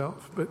by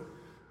yourself, but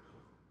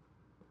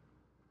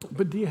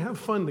do you have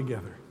fun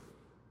together?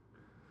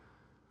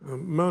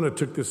 Mona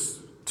took this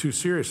too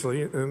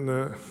seriously,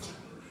 and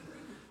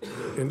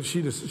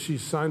she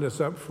signed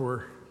us up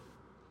for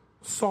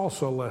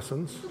salsa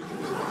lessons.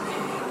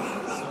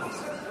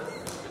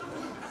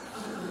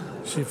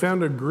 She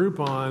found a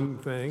Groupon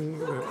thing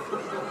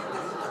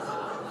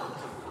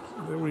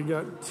that we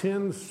got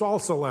 10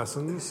 salsa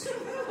lessons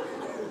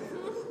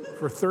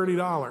for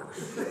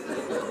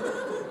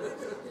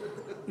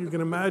 $30. You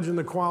can imagine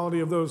the quality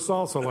of those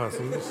salsa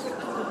lessons.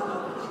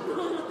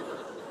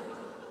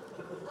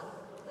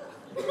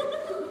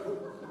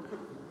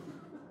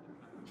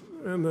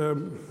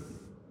 And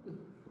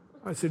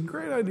I said,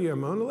 great idea,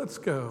 Mona, let's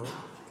go.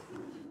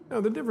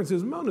 Now, the difference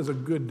is Mona's a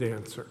good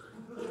dancer.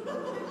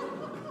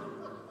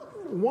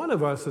 One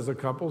of us as a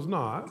couple's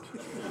not.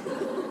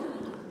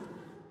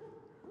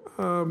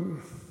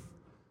 And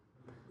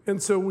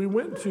so we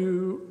went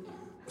to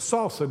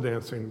salsa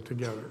dancing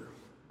together.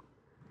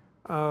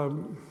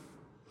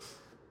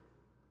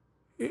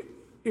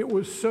 It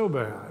was so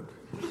bad.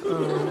 Do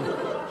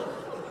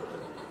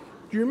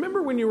you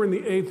remember when you were in the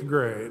 8th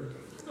grade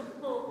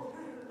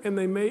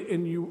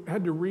and you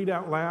had to read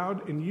out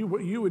loud, and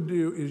what you would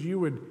do is you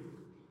would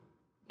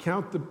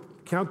count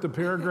the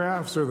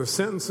paragraphs or the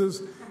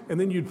sentences, and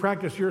then you'd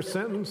practice your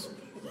sentence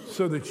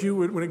so that you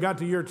would, when it got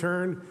to your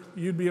turn,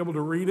 you'd be able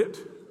to read it?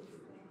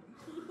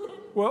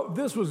 Well,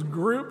 this was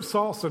group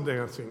salsa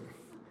dancing.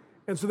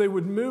 And so they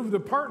would move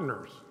the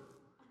partners.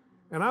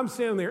 And I'm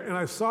standing there, and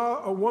I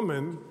saw a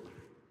woman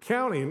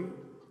counting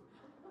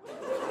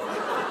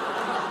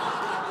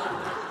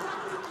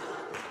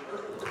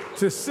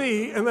to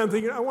see, and then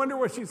thinking, I wonder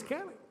what she's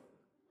counting.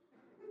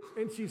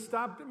 And she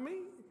stopped at me.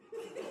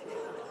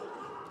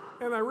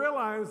 And I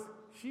realized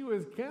she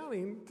was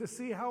counting to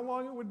see how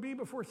long it would be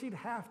before she'd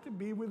have to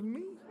be with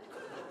me.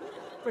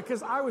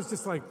 Because I was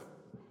just like,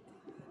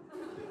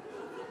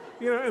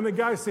 and the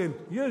guy said,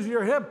 use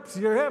your hips.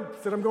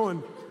 And I'm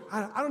going,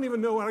 I don't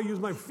even know how to use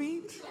my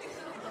feet.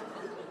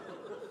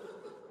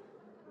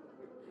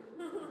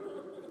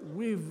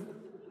 We've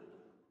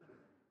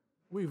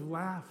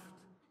laughed.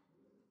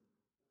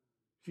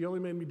 She only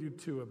made me do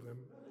 2 of them.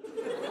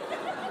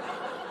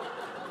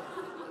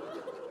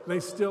 They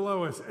still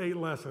owe us 8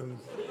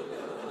 lessons.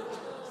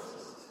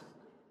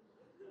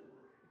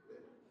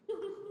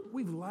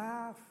 We've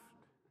laughed.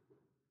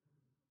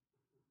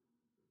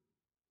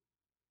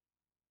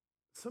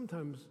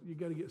 Sometimes you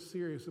got to get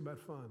serious about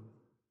fun.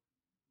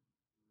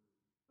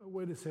 A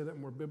way to say that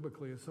more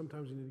biblically is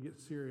sometimes you need to get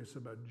serious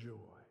about joy.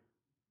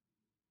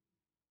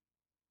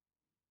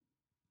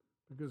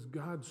 Because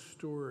God's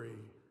story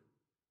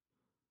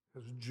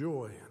has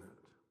joy in it.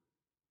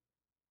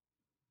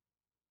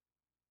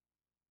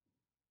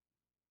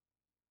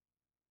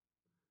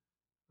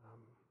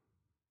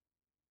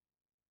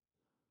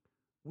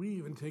 We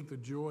even take the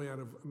joy out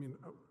of,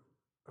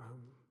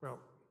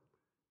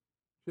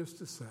 just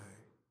to say,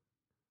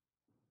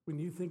 when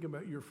you think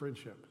about your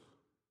friendships,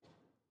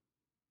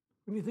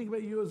 when you think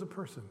about you as a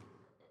person,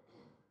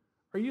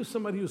 are you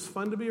somebody who's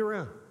fun to be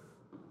around?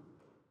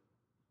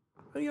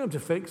 You don't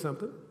have to fake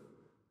something.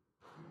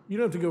 You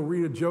don't have to go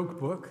read a joke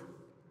book.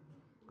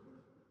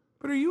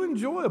 But are you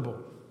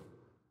enjoyable?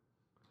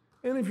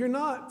 And if you're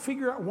not,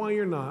 figure out why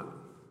you're not.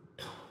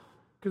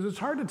 Because it's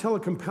hard to tell a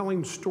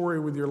compelling story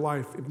with your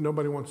life if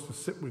nobody wants to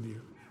sit with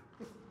you.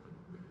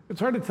 It's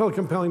hard to tell a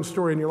compelling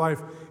story in your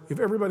life if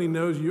everybody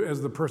knows you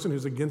as the person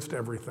who's against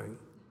everything.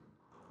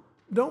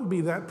 Don't be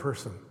that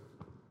person.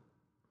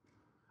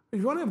 If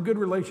you want to have good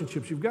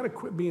relationships, we've got to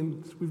quit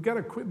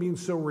being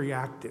so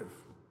reactive.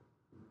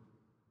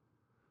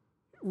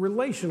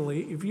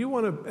 Relationally, if you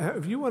want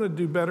to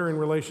do better in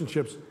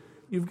relationships,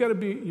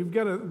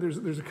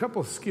 there's a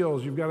couple of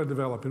skills you've got to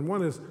develop, and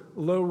one is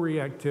low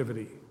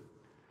reactivity.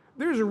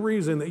 There's a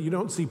reason that you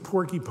don't see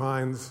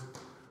porcupines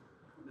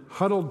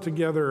huddled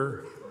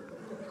together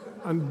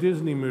on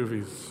Disney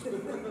movies.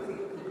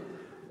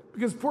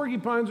 Because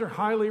porcupines are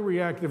highly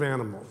reactive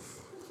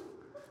animals.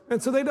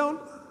 And so they don't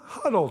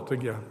huddle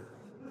together.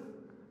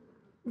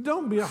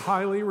 Don't be a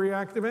highly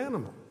reactive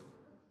animal.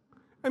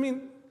 I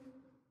mean,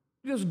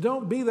 just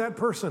don't be that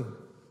person.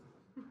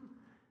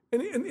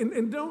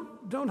 And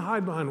don't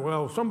hide behind,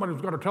 well,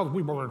 somebody's got to tell the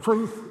people the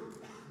truth.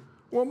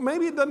 Well,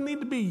 maybe it doesn't need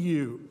to be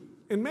you.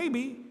 And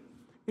maybe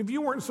if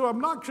you weren't so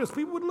obnoxious,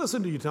 people would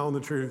listen to you telling the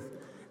truth.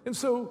 And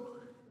so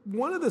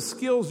one of the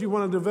skills you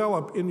want to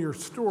develop in your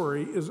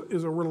story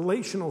is a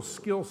relational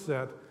skill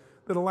set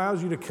that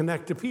allows you to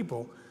connect to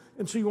people.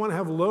 And so you want to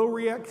have low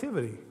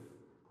reactivity.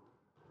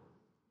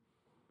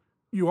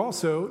 You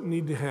also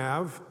need to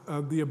have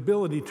the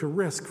ability to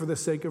risk for the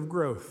sake of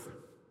growth.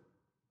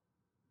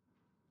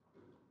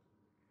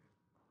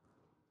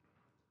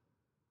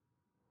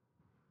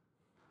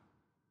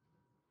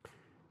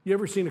 You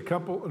ever seen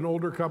an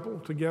older couple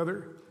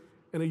together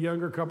and a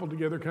younger couple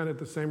together kind of at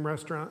the same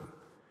restaurant?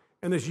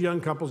 And this young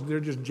couple, they're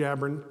just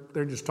jabbering,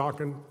 they're just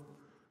talking.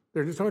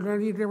 They're just talking,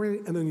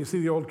 and then you see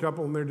the old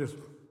couple and they're just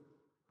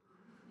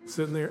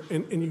sitting there,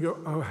 and you go,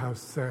 oh, how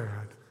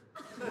sad.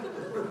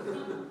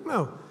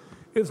 No,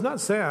 it's not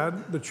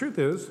sad. The truth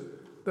is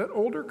that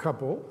older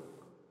couple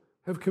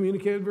have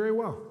communicated very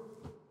well.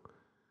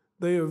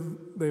 They've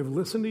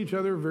listened to each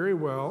other very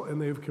well, and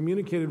they've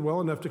communicated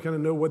well enough to kind of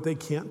know what they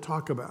can't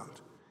talk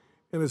about.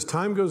 And as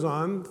time goes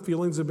on,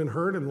 feelings have been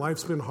hurt and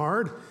life's been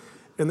hard,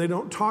 and they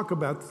don't talk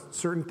about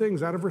certain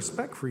things out of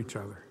respect for each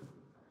other.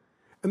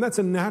 And that's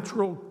a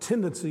natural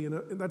tendency, and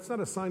that's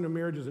not a sign of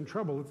marriage is in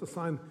trouble. It's a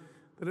sign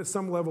that at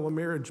some level of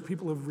marriage,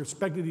 people have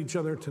respected each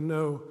other to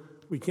know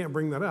we can't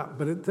bring that up.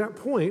 But at that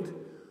point,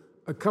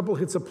 a couple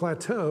hits a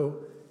plateau,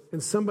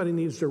 and somebody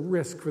needs to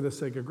risk for the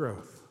sake of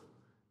growth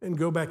and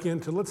go back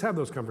into, let's have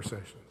those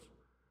conversations.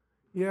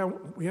 Yeah,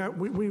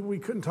 we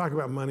couldn't talk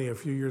about money a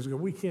few years ago.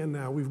 We can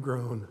now. We've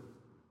grown.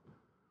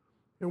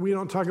 And we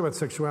don't talk about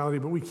sexuality,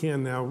 but we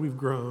can now. We've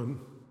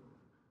grown.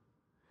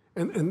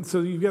 And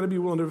so you've got to be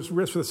willing to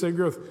risk for the sake of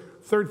growth.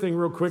 Third thing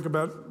real quick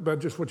about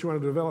just what you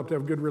want to develop to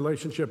have good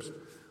relationships.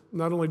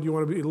 Not only do you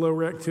want to be low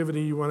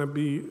reactivity, you want to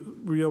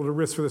be able to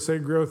risk for the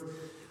sake of growth.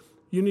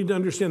 You need to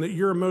understand that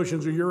your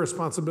emotions are your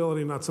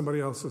responsibility, not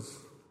somebody else's.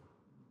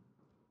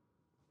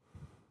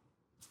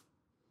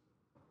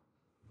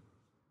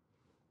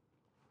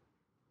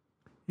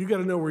 You got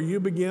to know where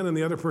you begin and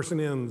the other person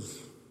ends.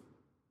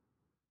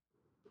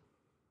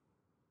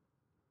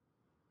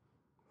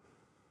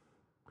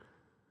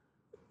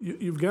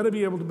 You've got to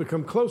be able to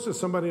become close to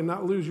somebody and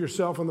not lose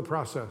yourself in the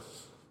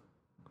process.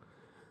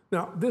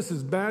 Now, this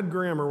is bad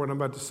grammar, what I'm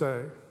about to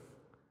say.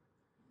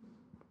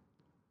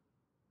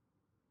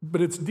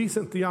 But it's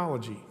decent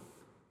theology.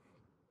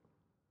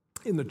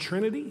 In the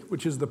Trinity,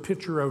 which is the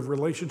picture of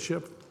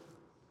relationship,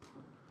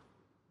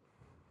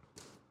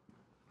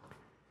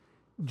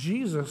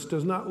 Jesus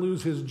does not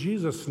lose his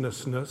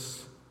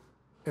Jesusness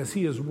as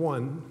he is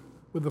one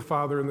with the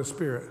Father and the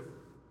Spirit.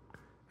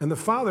 And the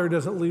Father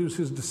doesn't lose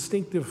his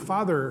distinctive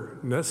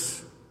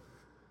fatherness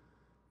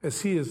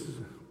as he is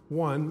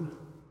one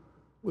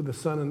with the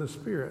Son and the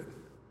Spirit.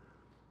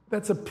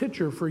 That's a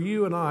picture for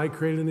you and I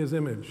created in his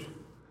image.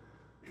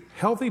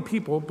 Healthy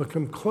people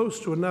become close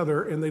to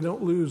another and they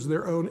don't lose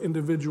their own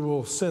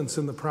individual sense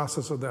in the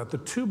process of that. The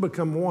two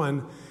become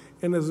one,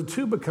 and as the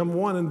two become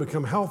one and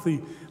become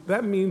healthy,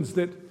 that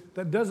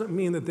doesn't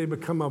mean that they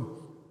become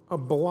a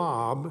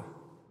blob.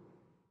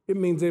 It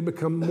means they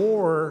become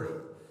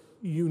more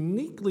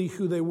uniquely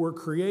who they were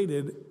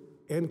created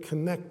and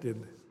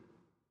connected.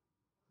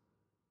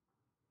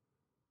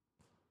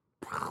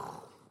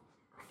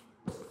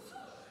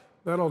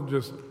 That'll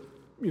just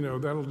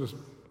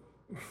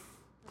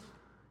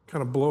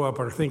kind of blow up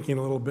our thinking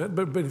a little bit.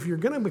 But if you're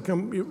going to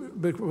become,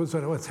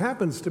 what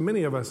happens to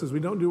many of us is we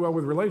don't do well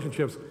with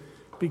relationships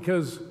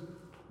because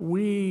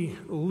we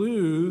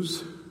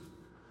lose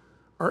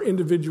our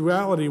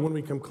individuality when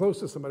we come close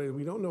to somebody.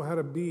 We don't know how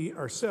to be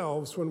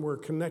ourselves when we're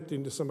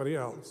connecting to somebody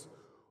else.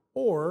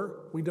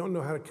 Or we don't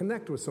know how to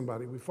connect with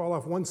somebody. We fall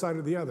off one side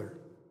or the other.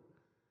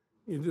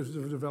 You just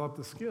develop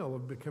the skill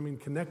of becoming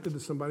connected to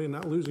somebody and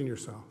not losing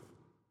yourself.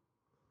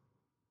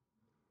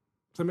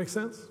 Does that make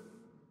sense?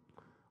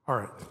 All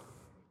right.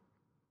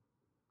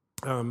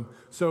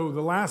 So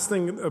the last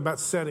thing about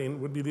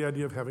setting would be the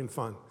idea of having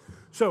fun.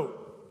 So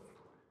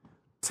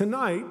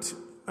tonight,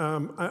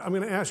 I'm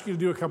going to ask you to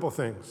do a couple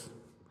things.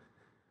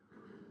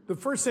 The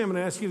first thing I'm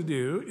going to ask you to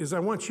do is I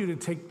want you to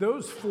take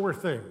those four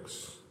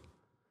things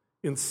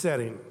in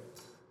setting.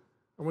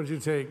 I want you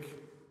to take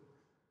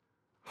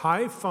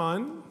high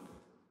fun,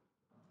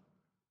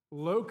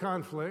 low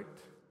conflict,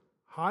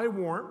 high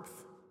warmth,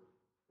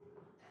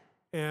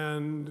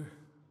 and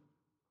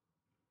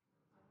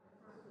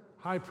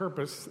high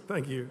purpose.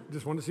 Thank you.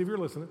 Just wanted to see if you're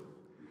listening.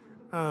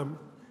 And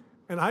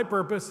high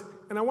purpose.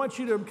 And I want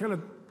you to kind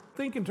of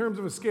think in terms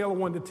of a scale of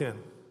 1 to 10.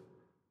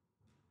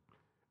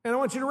 And I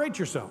want you to rate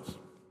yourselves.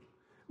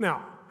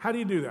 Now, how do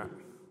you do that?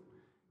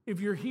 If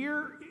you're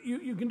here,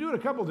 you can do it a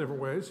couple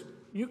different ways.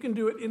 You can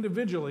do it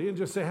individually and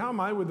just say, how am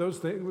I with those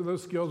things, with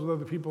those skills, with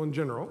other people in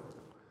general?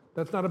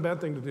 That's not a bad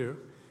thing to do.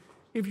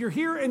 If you're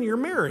here and you're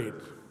married,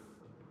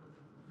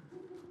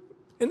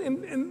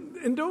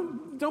 and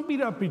don't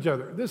beat up each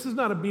other. This is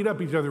not a beat up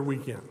each other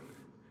weekend.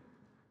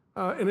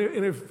 And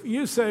if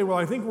you say, well,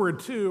 I think we're a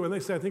 2, and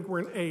they say, I think we're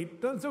an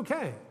 8, that's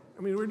okay.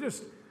 I mean, we're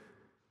just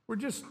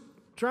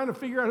trying to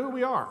figure out who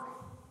we are.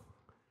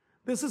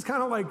 This is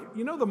kind of like,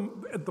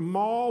 at the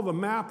mall, the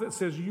map that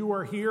says you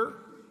are here.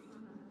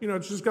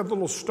 It's just got the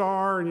little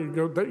star, and you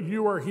go,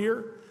 you are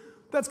here.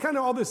 That's kind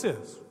of all this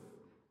is.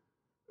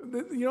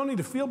 You don't need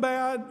to feel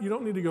bad. You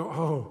don't need to go,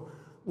 oh,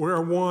 we're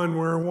a 1,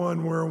 we're a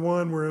 1, we're a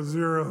 1, we're a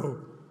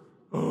 0.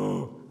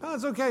 Oh, no,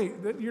 it's okay.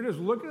 You're just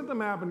looking at the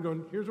map and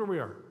going, here's where we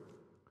are.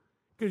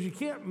 Because you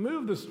can't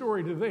move the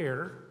story to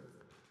there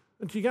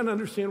until you got to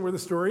understand where the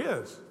story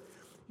is.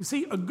 You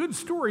see, a good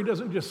story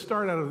doesn't just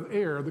start out of the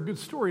air. The good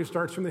story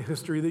starts from the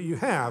history that you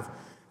have.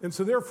 And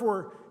so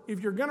therefore, if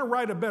you're going to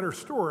write a better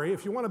story,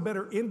 if you want a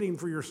better ending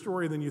for your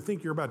story than you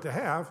think you're about to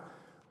have,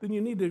 then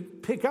you need to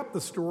pick up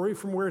the story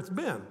from where it's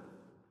been.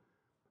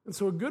 And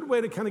so a good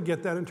way to kind of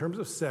get that in terms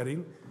of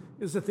setting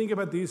is to think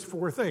about these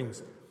 4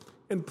 things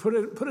and put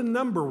a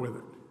number with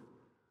it.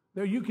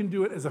 Now, you can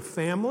do it as a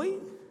family.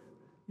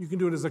 You can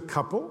do it as a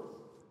couple.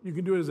 You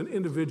can do it as an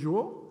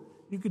individual.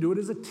 You can do it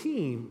as a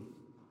team.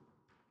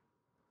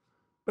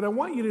 But I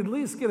want you to at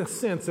least get a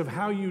sense of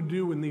how you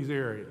do in these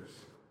areas.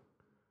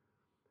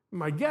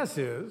 My guess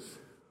is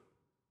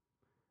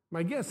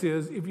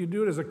if you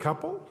do it as a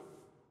couple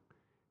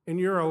and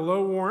you're a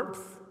low warmth,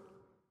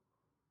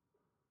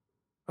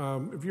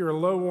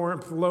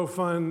 low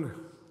fun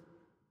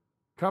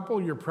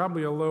couple, you're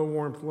probably a low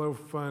warmth, low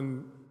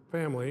fun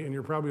family, and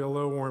you're probably a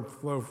low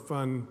warmth, low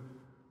fun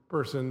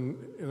person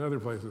in other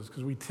places,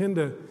 because we tend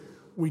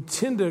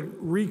to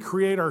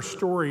recreate our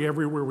story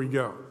everywhere we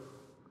go.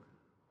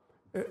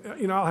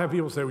 I'll have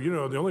people say,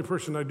 well, the only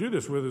person I do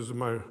this with is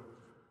when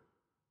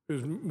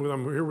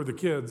I'm here with the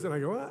kids, and I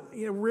go, well,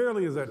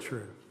 rarely is that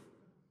true.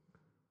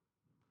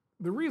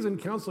 The reason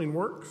counseling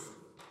works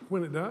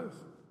when it does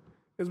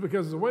is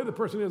because the way the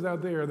person is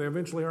out there, they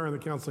eventually are in the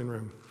counseling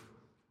room.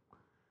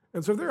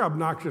 And so if they're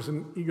obnoxious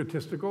and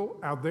egotistical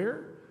out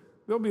there,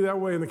 they'll be that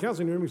way in the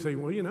counseling room. You say,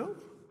 well,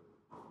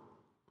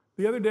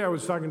 the other day I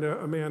was talking to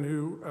a man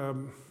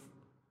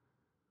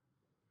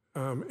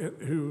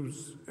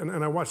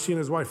and I watched he and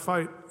his wife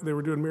fight. They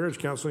were doing marriage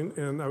counseling,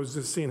 and I was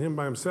just seeing him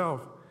by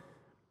himself.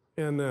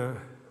 And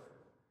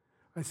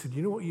I said,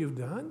 you know what you've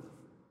done?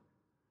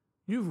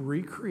 You've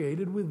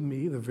recreated with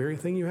me the very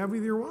thing you have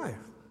with your wife.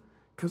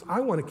 Because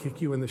I want to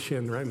kick you in the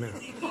shin right now.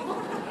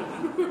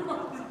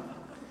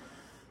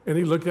 And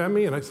he looked at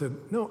me and I said,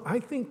 no, I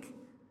think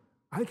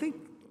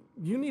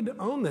you need to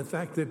own the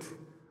fact that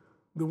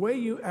the way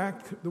you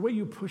act, the way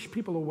you push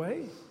people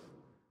away,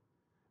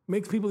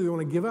 makes people either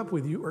want to give up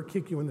with you or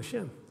kick you in the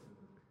shin.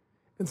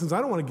 And since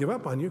I don't want to give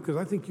up on you because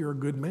I think you're a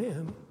good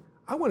man,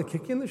 I want to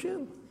kick you in the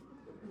shin.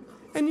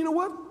 And you know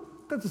what?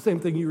 That's the same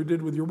thing you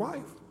did with your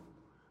wife.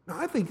 Now,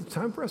 I think it's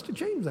time for us to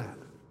change that.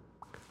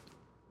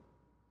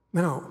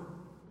 Now,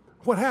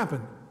 what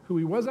happened? Who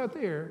he was out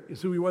there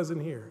is who he was in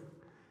here.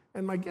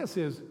 And my guess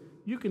is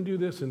you can do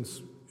this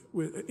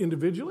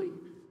individually,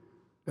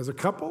 as a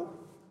couple,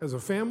 as a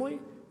family,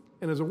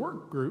 and as a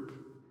work group.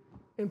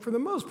 And for the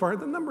most part,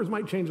 the numbers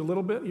might change a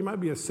little bit. You might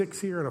be a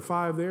 6 here and a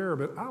 5 there,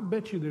 but I'll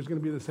bet you there's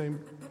going to be the same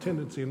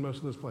tendency in most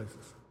of those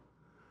places.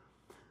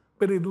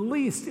 But at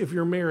least if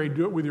you're married,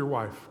 do it with your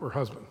wife or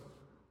husband.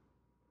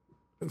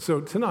 And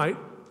so tonight,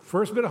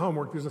 first bit of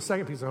homework, there's a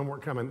second piece of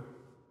homework coming.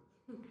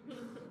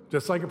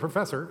 Just like a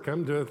professor,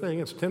 come to a thing.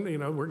 It's 10,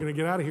 we're going to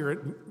get out of here at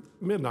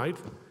midnight.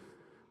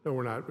 No,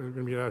 we're not. We're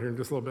going to get out of here in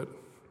just a little bit.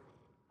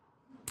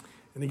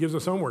 And he gives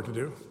us homework to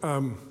do.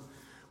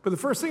 But the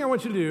first thing I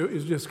want you to do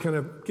is just kind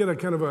of get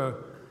a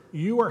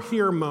you are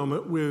here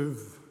moment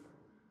with.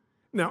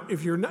 Now,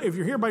 if you're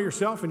here by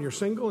yourself and you're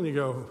single and you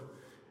go,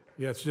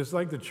 yeah, it's just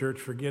like the church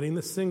forgetting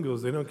the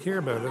singles. They don't care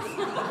about us.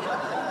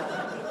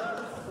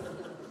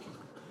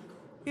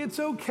 It's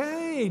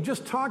okay.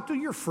 Just talk to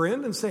your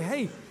friend and say,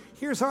 hey,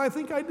 here's how I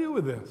think I do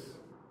with this.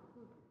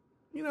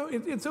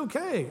 It's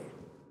okay.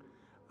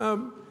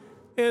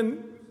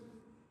 And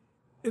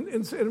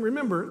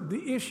remember,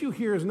 the issue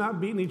here is not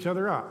beating each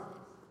other up.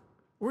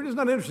 We're just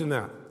not interested in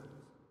that.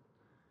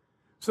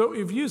 So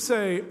if you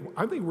say,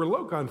 I think we're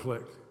low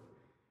conflict,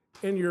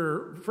 and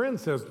your friend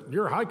says,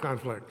 you're high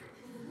conflict,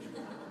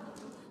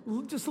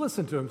 just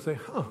listen to him. Say,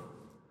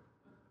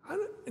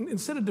 and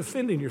instead of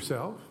defending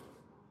yourself,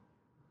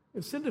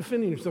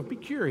 be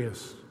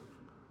curious.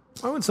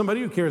 Why would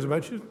somebody who cares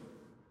about you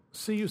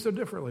see you so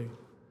differently?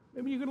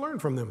 Maybe you could learn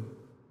from them.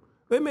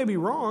 They may be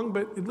wrong,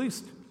 but at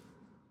least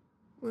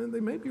they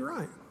may be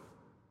right.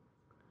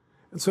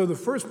 And so the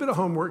first bit of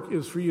homework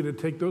is for you to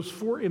take those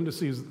 4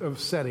 indices of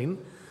setting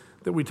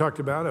that we talked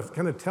about, of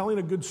kind of telling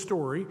a good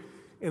story.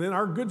 And in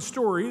our good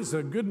stories,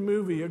 a good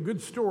movie, a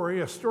good story,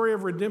 a story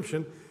of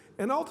redemption,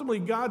 and ultimately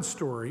God's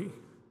story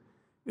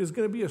is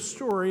going to be a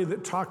story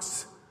that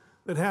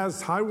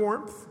has high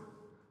warmth,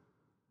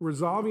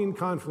 resolving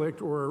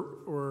conflict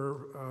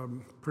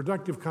or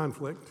productive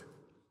conflict.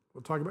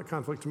 We'll talk about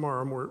conflict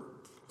tomorrow more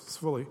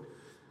fully.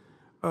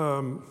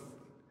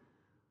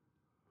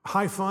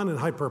 High fun and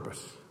high purpose.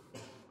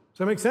 Does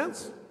that make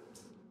sense?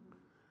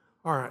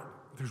 All right.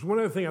 There's one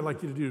other thing I'd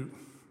like you to do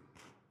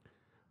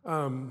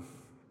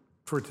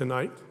for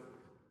tonight.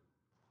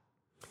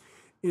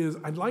 Is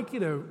I'd like you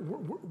to,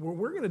 what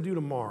we're going to do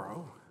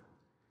tomorrow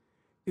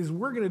is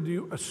we're going to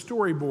do a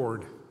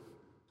storyboard.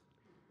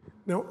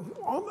 Now,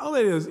 all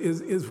that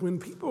is when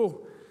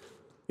people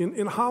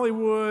in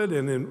Hollywood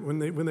and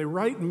when they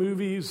write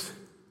movies,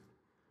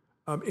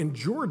 in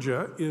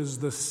Georgia is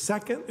the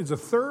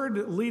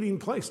third leading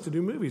place to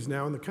do movies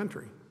now in the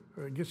country.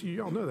 I guess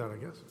you all know that, I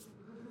guess.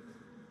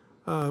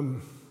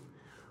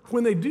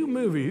 When they do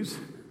movies,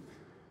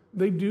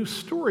 they do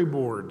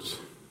storyboards.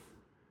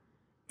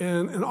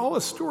 And all a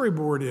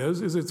storyboard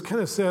is it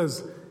kind of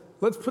says,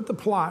 let's put the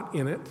plot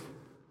in it.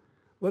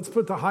 Let's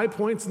put the high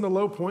points and the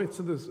low points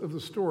of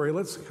the story.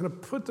 Let's kind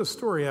of put the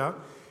story out,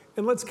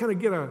 and let's kind of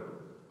get a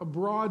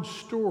broad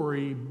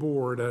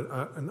storyboard,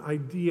 an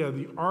idea,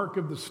 the arc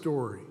of the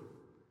story.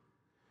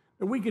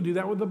 And we could do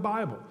that with the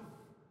Bible.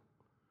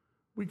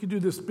 We could do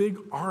this big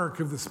arc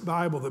of this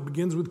Bible that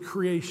begins with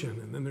creation,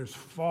 and then there's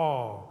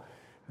fall,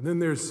 and then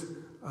there's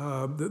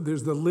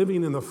the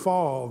living in the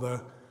fall,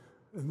 and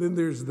then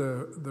there's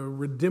the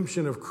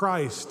redemption of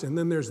Christ, and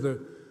then there's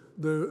the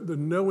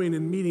knowing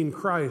and meeting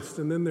Christ,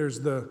 and then there's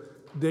the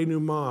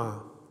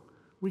denouement.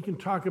 We can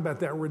talk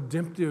about that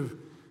redemptive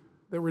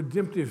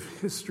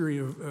history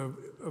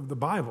of the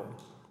Bible.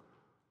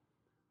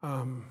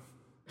 But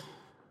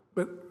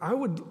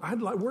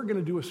we're going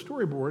to do a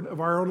storyboard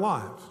of our own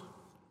lives.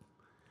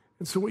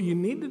 And so what you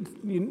need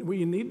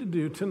to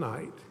do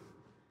tonight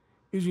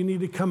is you need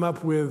to come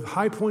up with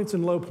high points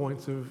and low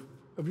points of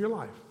your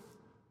life.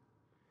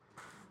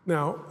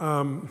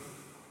 Now,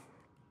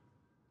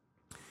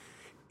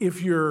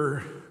 if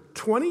you're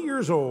 20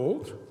 years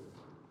old,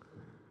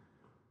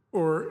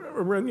 or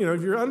around,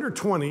 if you're under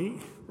 20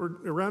 or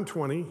around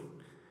 20,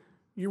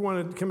 you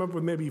want to come up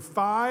with maybe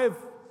 5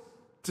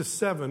 to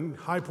 7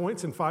 high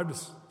points and 5 to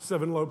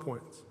 7 low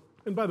points.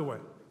 And by the way,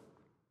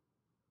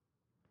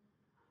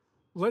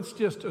 let's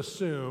just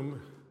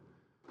assume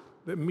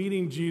that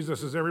meeting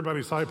Jesus is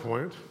everybody's high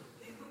point.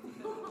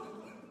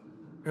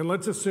 And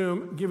let's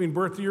assume giving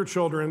birth to your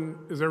children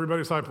is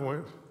everybody's high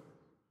point,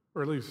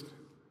 or at least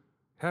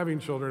having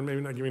children,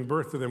 maybe not giving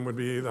birth to them would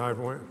be the high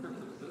point.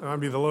 That would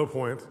be the low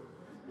point.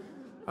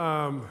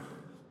 And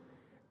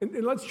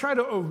let's try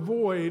to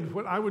avoid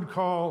what I would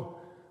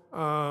call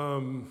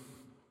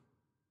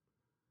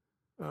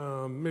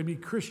maybe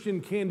Christian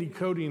candy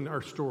coating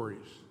our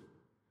stories.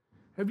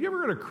 Have you ever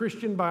read a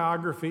Christian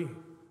biography?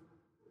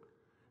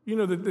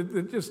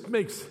 That just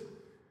makes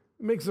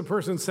a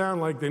person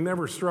sound like they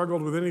never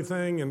struggled with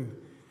anything. And,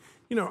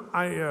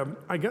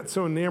 I got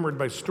so enamored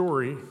by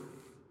story,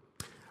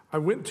 I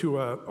went to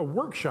a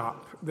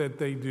workshop that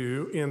they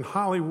do in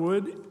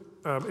Hollywood,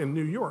 in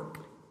New York.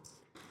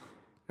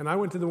 And I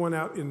went to the one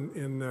out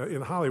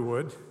in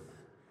Hollywood.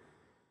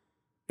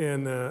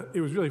 And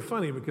it was really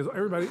funny because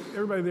everybody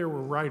there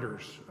were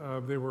writers.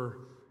 They were,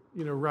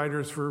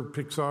 writers for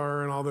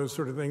Pixar and all those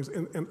sort of things.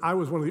 And I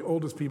was one of the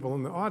oldest people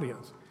in the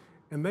audience.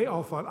 And they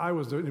all thought I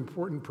was an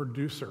important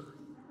producer.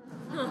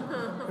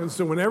 And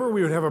so whenever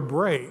we would have a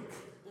break,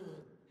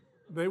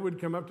 they would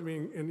come up to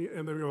me and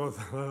they'd go,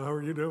 "How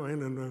are you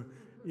doing?"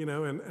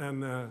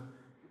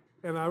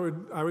 And I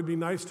would be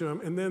nice to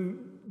them. And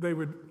then they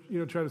would,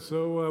 try to,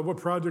 "So what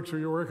projects are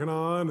you working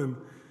on?"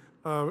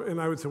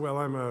 And I would say, "Well,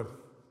 I'm a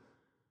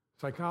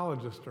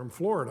psychologist from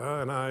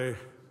Florida, and I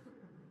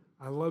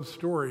love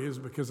stories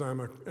because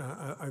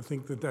I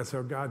think that's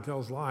how God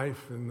tells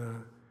life, and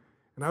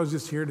I was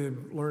just here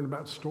to learn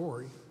about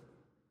story."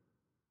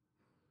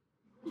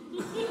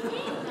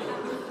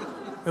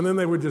 And then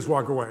they would just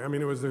walk away. I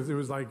mean, it was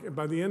like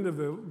by the end of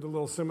the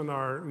little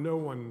seminar, no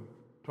one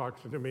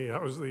talked to me. I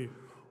was the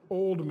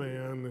old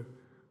man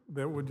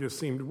that would just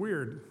seemed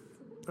weird.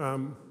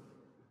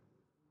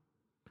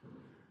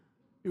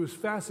 It was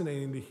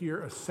fascinating to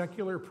hear a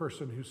secular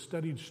person who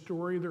studied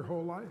story their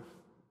whole life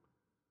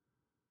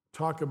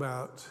talk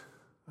about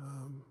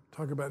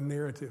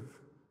narrative.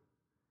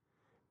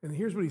 And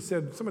here's what he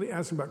said. Somebody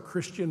asked him about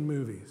Christian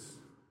movies.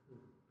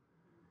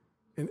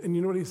 And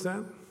you know what he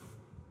said?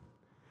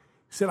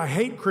 He said, "I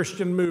hate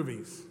Christian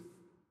movies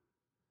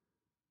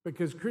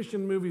because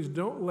Christian movies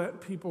don't let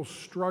people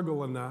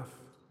struggle enough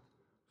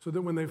so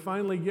that when they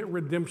finally get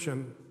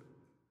redemption,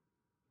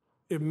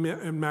 it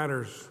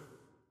matters."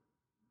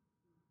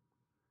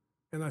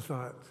 And I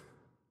thought,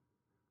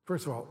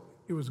 first of all,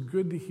 it was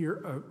good to hear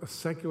a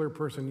secular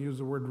person use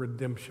the word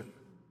redemption.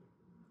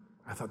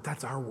 I thought,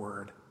 that's our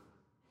word.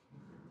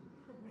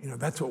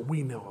 That's what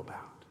we know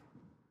about.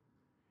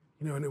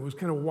 And it was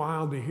kind of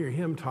wild to hear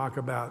him talk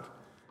about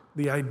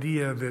the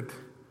idea that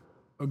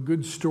a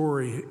good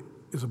story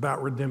is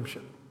about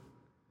redemption.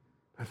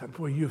 I thought,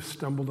 boy, you have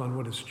stumbled on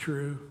what is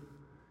true,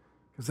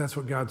 because that's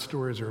what God's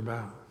stories are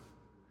about.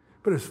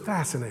 But it's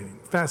fascinating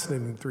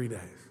 3 days.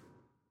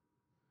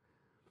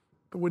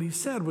 But what he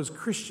said was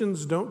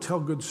Christians don't tell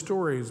good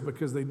stories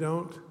because they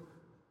don't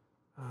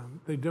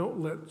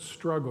let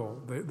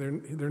struggle.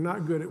 They're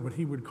not good at what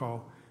he would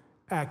call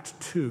Act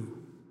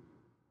 2.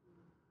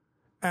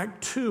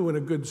 Act 2 in a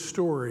good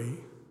story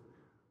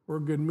or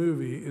a good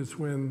movie is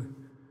when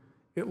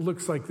it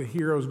looks like the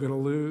hero's going to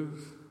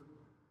lose.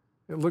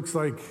 It looks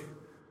like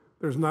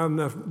there's not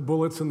enough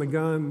bullets in the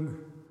gun.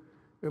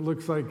 It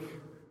looks like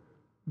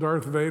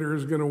Darth Vader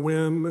is going to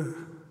win.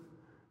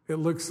 It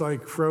looks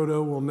like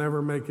Frodo will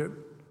never make it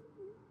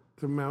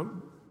to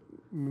Mount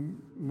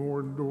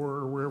Mordor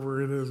or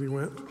wherever it is he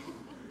went.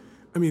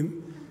 I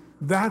mean,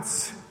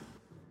 that's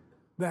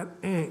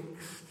that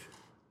angst.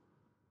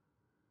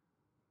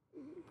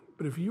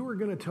 But if you were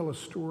going to tell a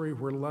story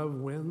where love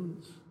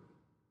wins,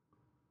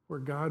 where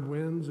God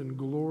wins and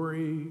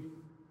glory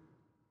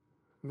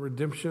and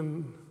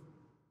redemption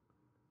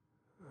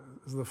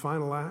is the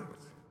final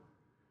act,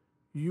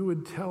 you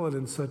would tell it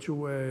in such a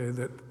way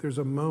that there's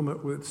a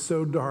moment where it's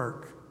so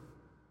dark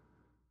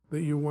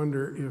that you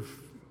wonder if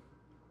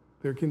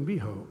there can be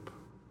hope.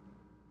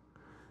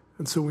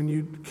 And so when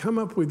you come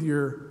up with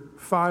your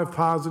 5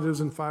 positives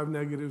and 5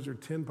 negatives, or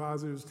 10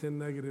 positives, 10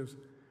 negatives,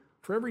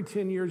 for every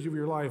 10 years of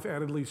your life,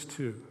 add at least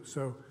 2.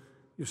 So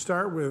you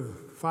start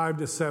with 5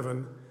 to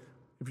 7.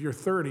 If you're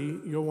 30,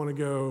 you'll want to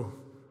go,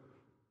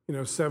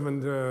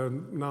 7 to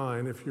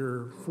 9. If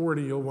you're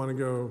 40, you'll want to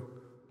go,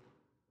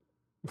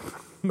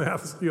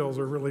 math skills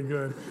are really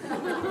good.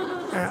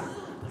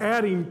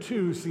 Adding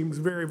 2 seems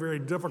very, very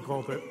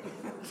difficult at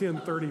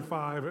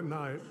 10:35 at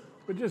night.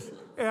 But just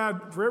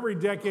add, for every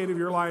decade of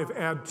your life,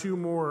 add 2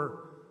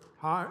 more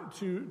high,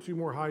 2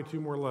 more high, 2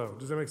 more low.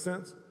 Does that make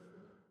sense?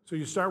 So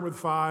you start with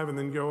 5 and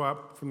then go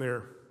up from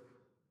there.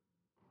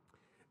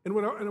 And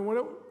what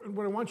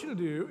I want you to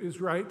do is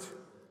write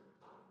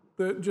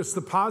just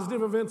the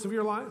positive events of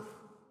your life,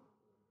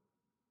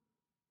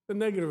 the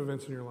negative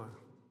events in your life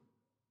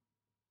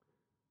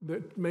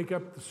that make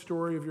up the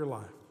story of your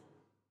life,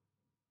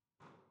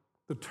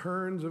 the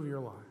turns of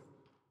your life,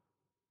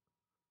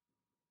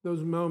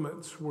 those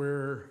moments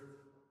where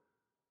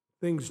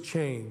things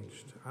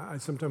changed. I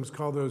sometimes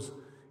call those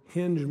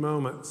hinge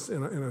moments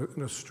in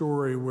a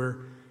story where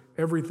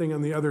everything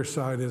on the other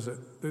side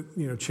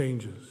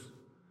changes.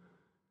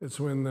 It's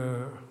when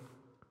the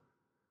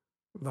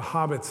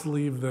hobbits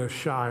leave the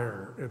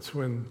Shire. It's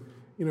when,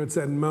 it's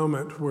that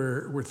moment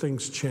where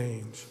things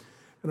change.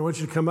 And I want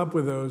you to come up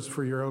with those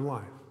for your own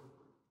life.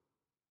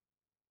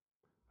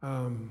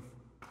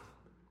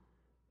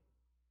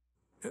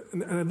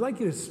 And I'd like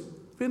you to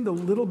spend a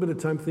little bit of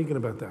time thinking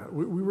about that.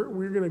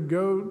 We're going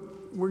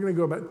to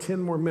go about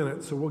 10 more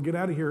minutes, so we'll get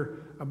out of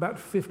here about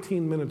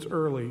 15 minutes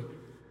early,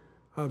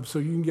 so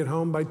you can get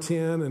home by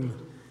 10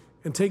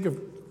 and take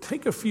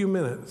a few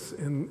minutes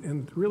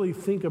and really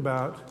think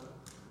about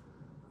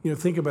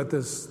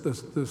this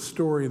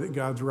story that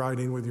God's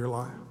writing with your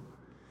life.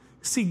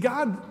 See,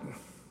 God's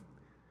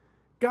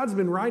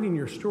been writing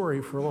your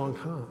story for a long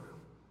time.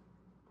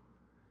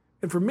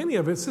 And for many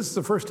of us, this is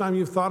the first time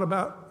you've thought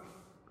about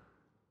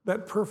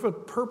that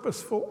perfect,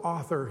 purposeful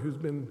author who's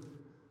been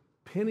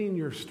penning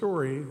your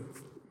story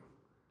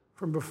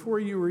from before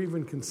you were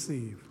even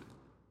conceived.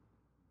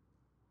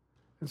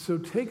 And so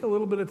take a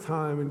little bit of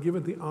time and give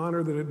it the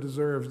honor that it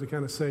deserves to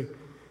kind of say,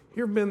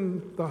 here have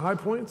been the high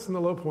points and the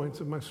low points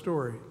of my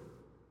story.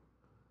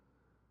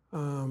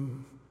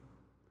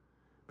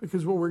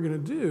 Because what we're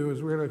going to do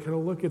is we're going to kind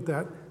of look at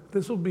that.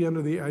 This will be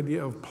under the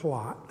idea of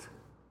plot.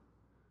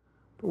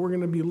 But we're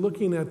going to be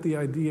looking at the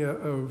idea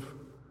of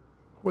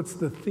what's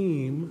the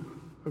theme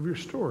of your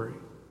story.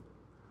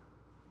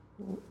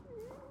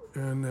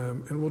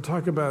 And we'll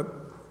talk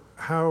about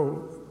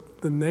how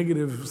the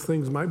negative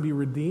things might be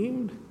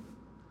redeemed,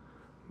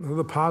 and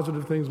the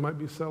positive things might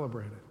be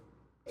celebrated.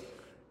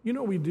 You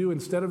know what we do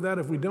instead of that?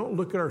 If we don't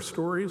look at our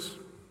stories,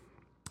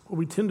 what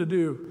we tend to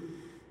do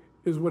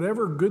is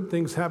whatever good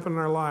things happen in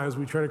our lives,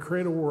 we try to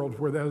create a world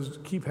where those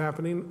keep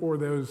happening, or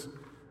those,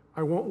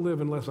 I won't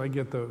live unless I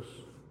get those.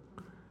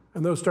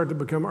 And those start to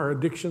become our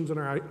addictions and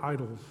our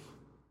idols.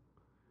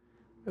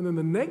 And then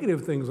the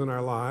negative things in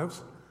our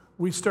lives,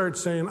 we start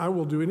saying, I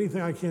will do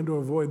anything I can to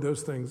avoid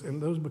those things.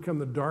 And those become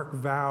the dark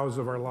vows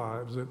of our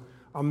lives, that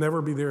I'll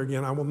never be there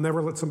again. I will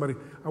never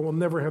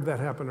have that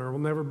happen, or I will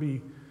never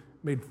be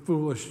made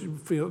foolish,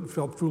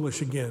 felt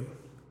foolish again.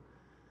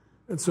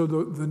 And so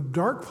the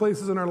dark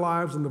places in our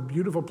lives and the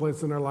beautiful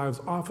places in our lives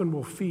often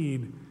will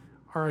feed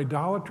our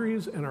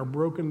idolatries and our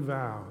broken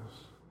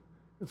vows.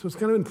 And so it's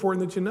kind of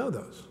important that you know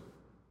those.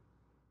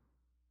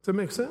 Does that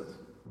make sense?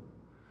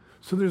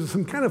 So there's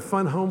some kind of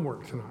fun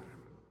homework tonight.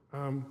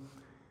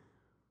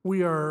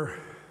 We are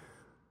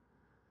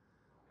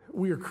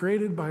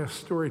created by a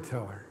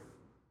storyteller.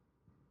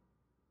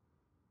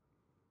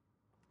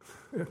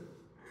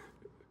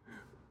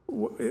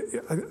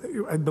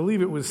 I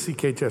believe it was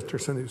C.K.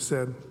 Chesterton who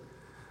said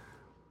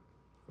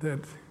that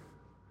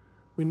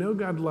we know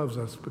God loves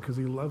us because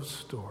he loves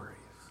stories.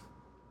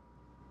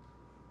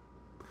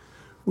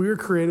 We were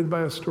created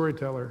by a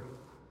storyteller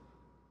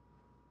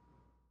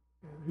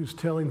who's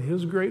telling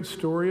his great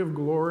story of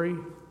glory,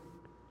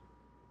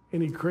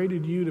 and he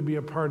created you to be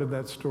a part of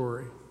that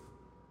story.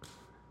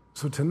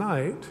 So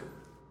tonight,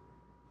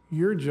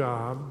 your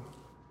job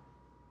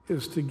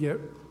is to get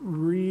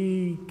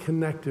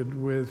reconnected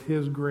with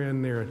his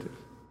grand narrative.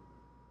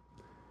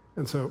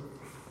 And so,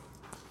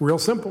 real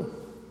simple.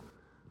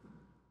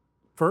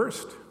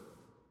 First,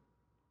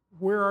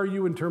 where are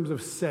you in terms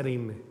of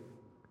setting?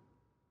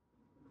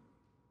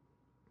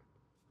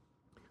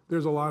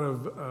 There's a lot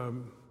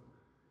of,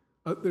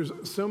 there's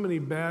so many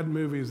bad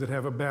movies that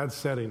have a bad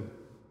setting.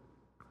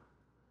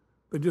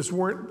 They just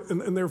weren't,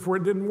 and therefore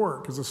it didn't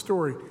work as a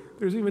story.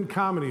 There's even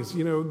comedies,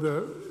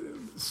 the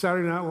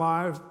Saturday Night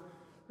Live.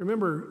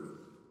 Remember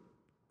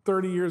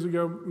 30 years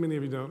ago, many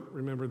of you don't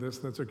remember this,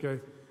 that's okay.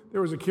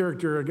 There was a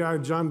character, a guy,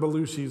 John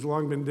Belushi, he's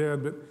long been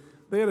dead, but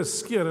they had a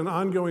skit, an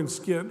ongoing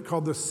skit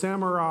called The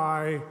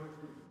Samurai,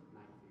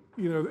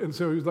 and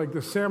so he was like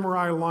the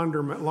samurai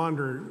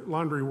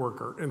laundry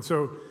worker. And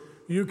so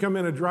you come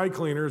in at dry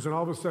cleaners, and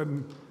all of a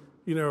sudden,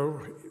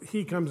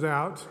 he comes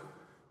out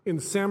in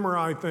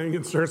samurai thing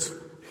and starts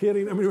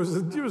hitting. I mean, it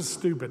was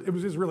stupid. It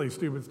was just really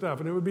stupid stuff.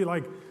 And it would be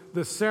like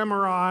the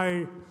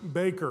samurai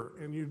baker,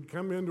 and you'd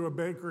come into a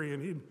bakery,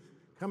 and he'd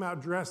come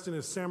out dressed in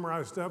his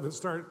samurai stuff and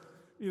start,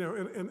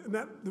 and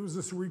that there was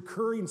this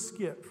recurring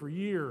skit for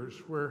years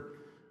where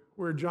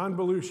John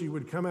Belushi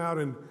would come out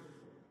and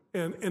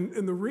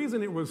the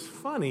reason it was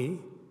funny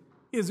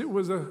is it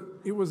was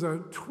a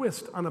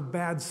twist on a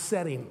bad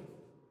setting.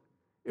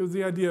 It was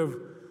the idea of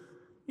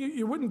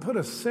you wouldn't put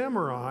a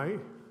samurai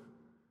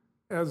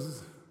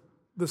as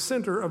the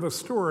center of a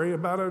story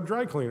about a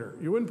dry cleaner.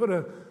 You wouldn't put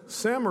a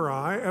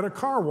samurai at a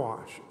car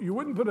wash. You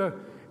wouldn't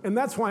and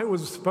that's why it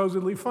was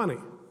supposedly funny.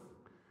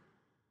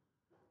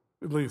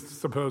 At least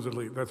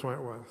supposedly, that's why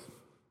it was.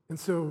 And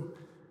so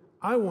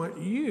I want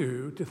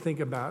you to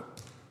think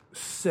about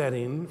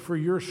setting for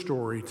your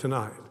story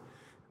tonight.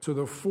 So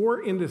the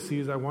 4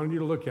 indices I wanted you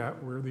to look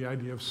at were the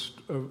idea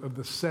of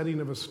the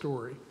setting of a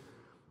story.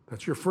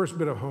 That's your first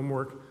bit of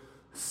homework.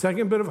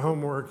 Second bit of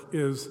homework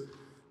is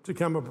to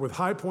come up with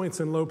high points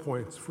and low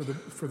points for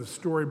the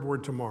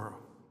storyboard tomorrow.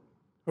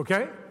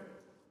 Okay?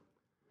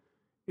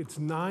 It's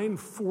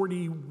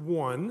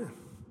 9:41,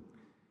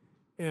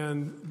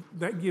 and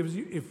that gives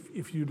you,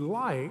 if you'd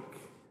like,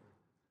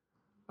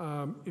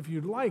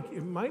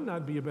 it might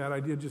not be a bad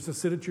idea just to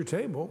sit at your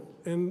table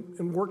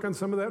and work on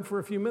some of that for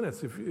a few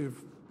minutes. If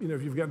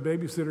you've got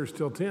babysitters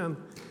till 10,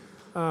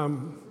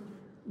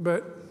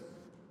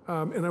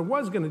 and I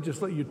was going to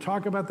just let you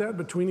talk about that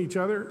between each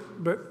other,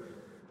 but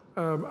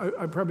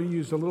I probably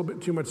used a little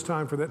bit too much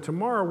time for that.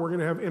 Tomorrow we're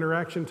going to have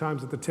interaction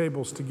times at the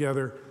tables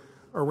together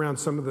around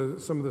some of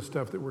the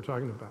stuff that we're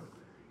talking about.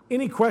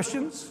 Any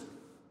questions?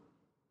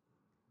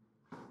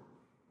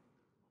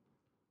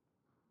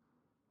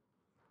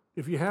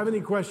 If you have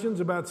any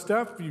questions about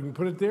stuff, you can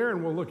put it there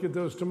and we'll look at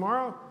those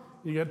tomorrow.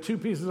 You got 2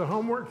 pieces of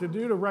homework to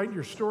do to write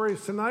your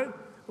stories tonight.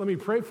 Let me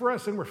pray for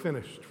us and we're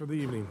finished for the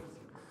evening.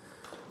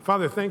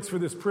 Father, thanks for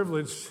this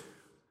privilege.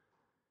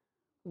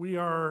 We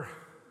are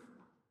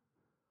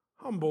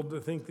humbled to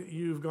think that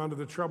you've gone to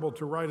the trouble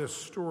to write a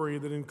story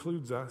that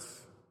includes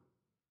us.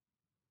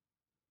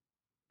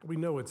 We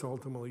know it's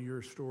ultimately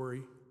your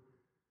story.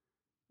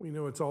 We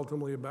know it's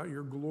ultimately about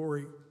your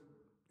glory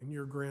and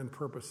your grand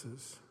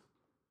purposes.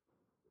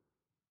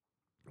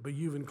 But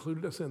you've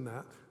included us in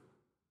that.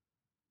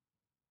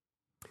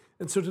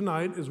 And so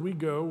tonight, as we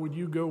go, would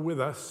you go with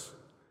us?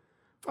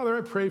 Father,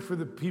 I pray for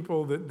the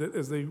people that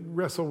as they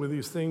wrestle with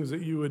these things,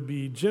 that you would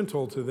be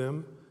gentle to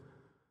them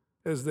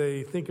as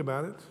they think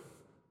about it.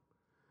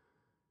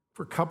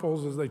 For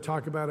couples, as they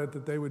talk about it,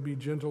 that they would be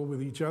gentle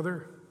with each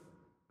other.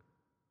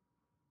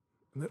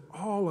 And that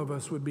all of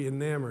us would be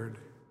enamored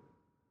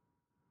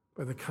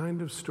by the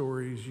kind of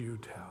stories you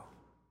tell.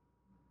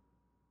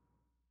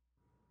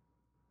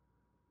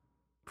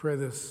 Pray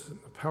this in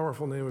the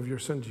powerful name of your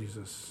Son,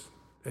 Jesus.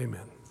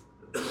 Amen.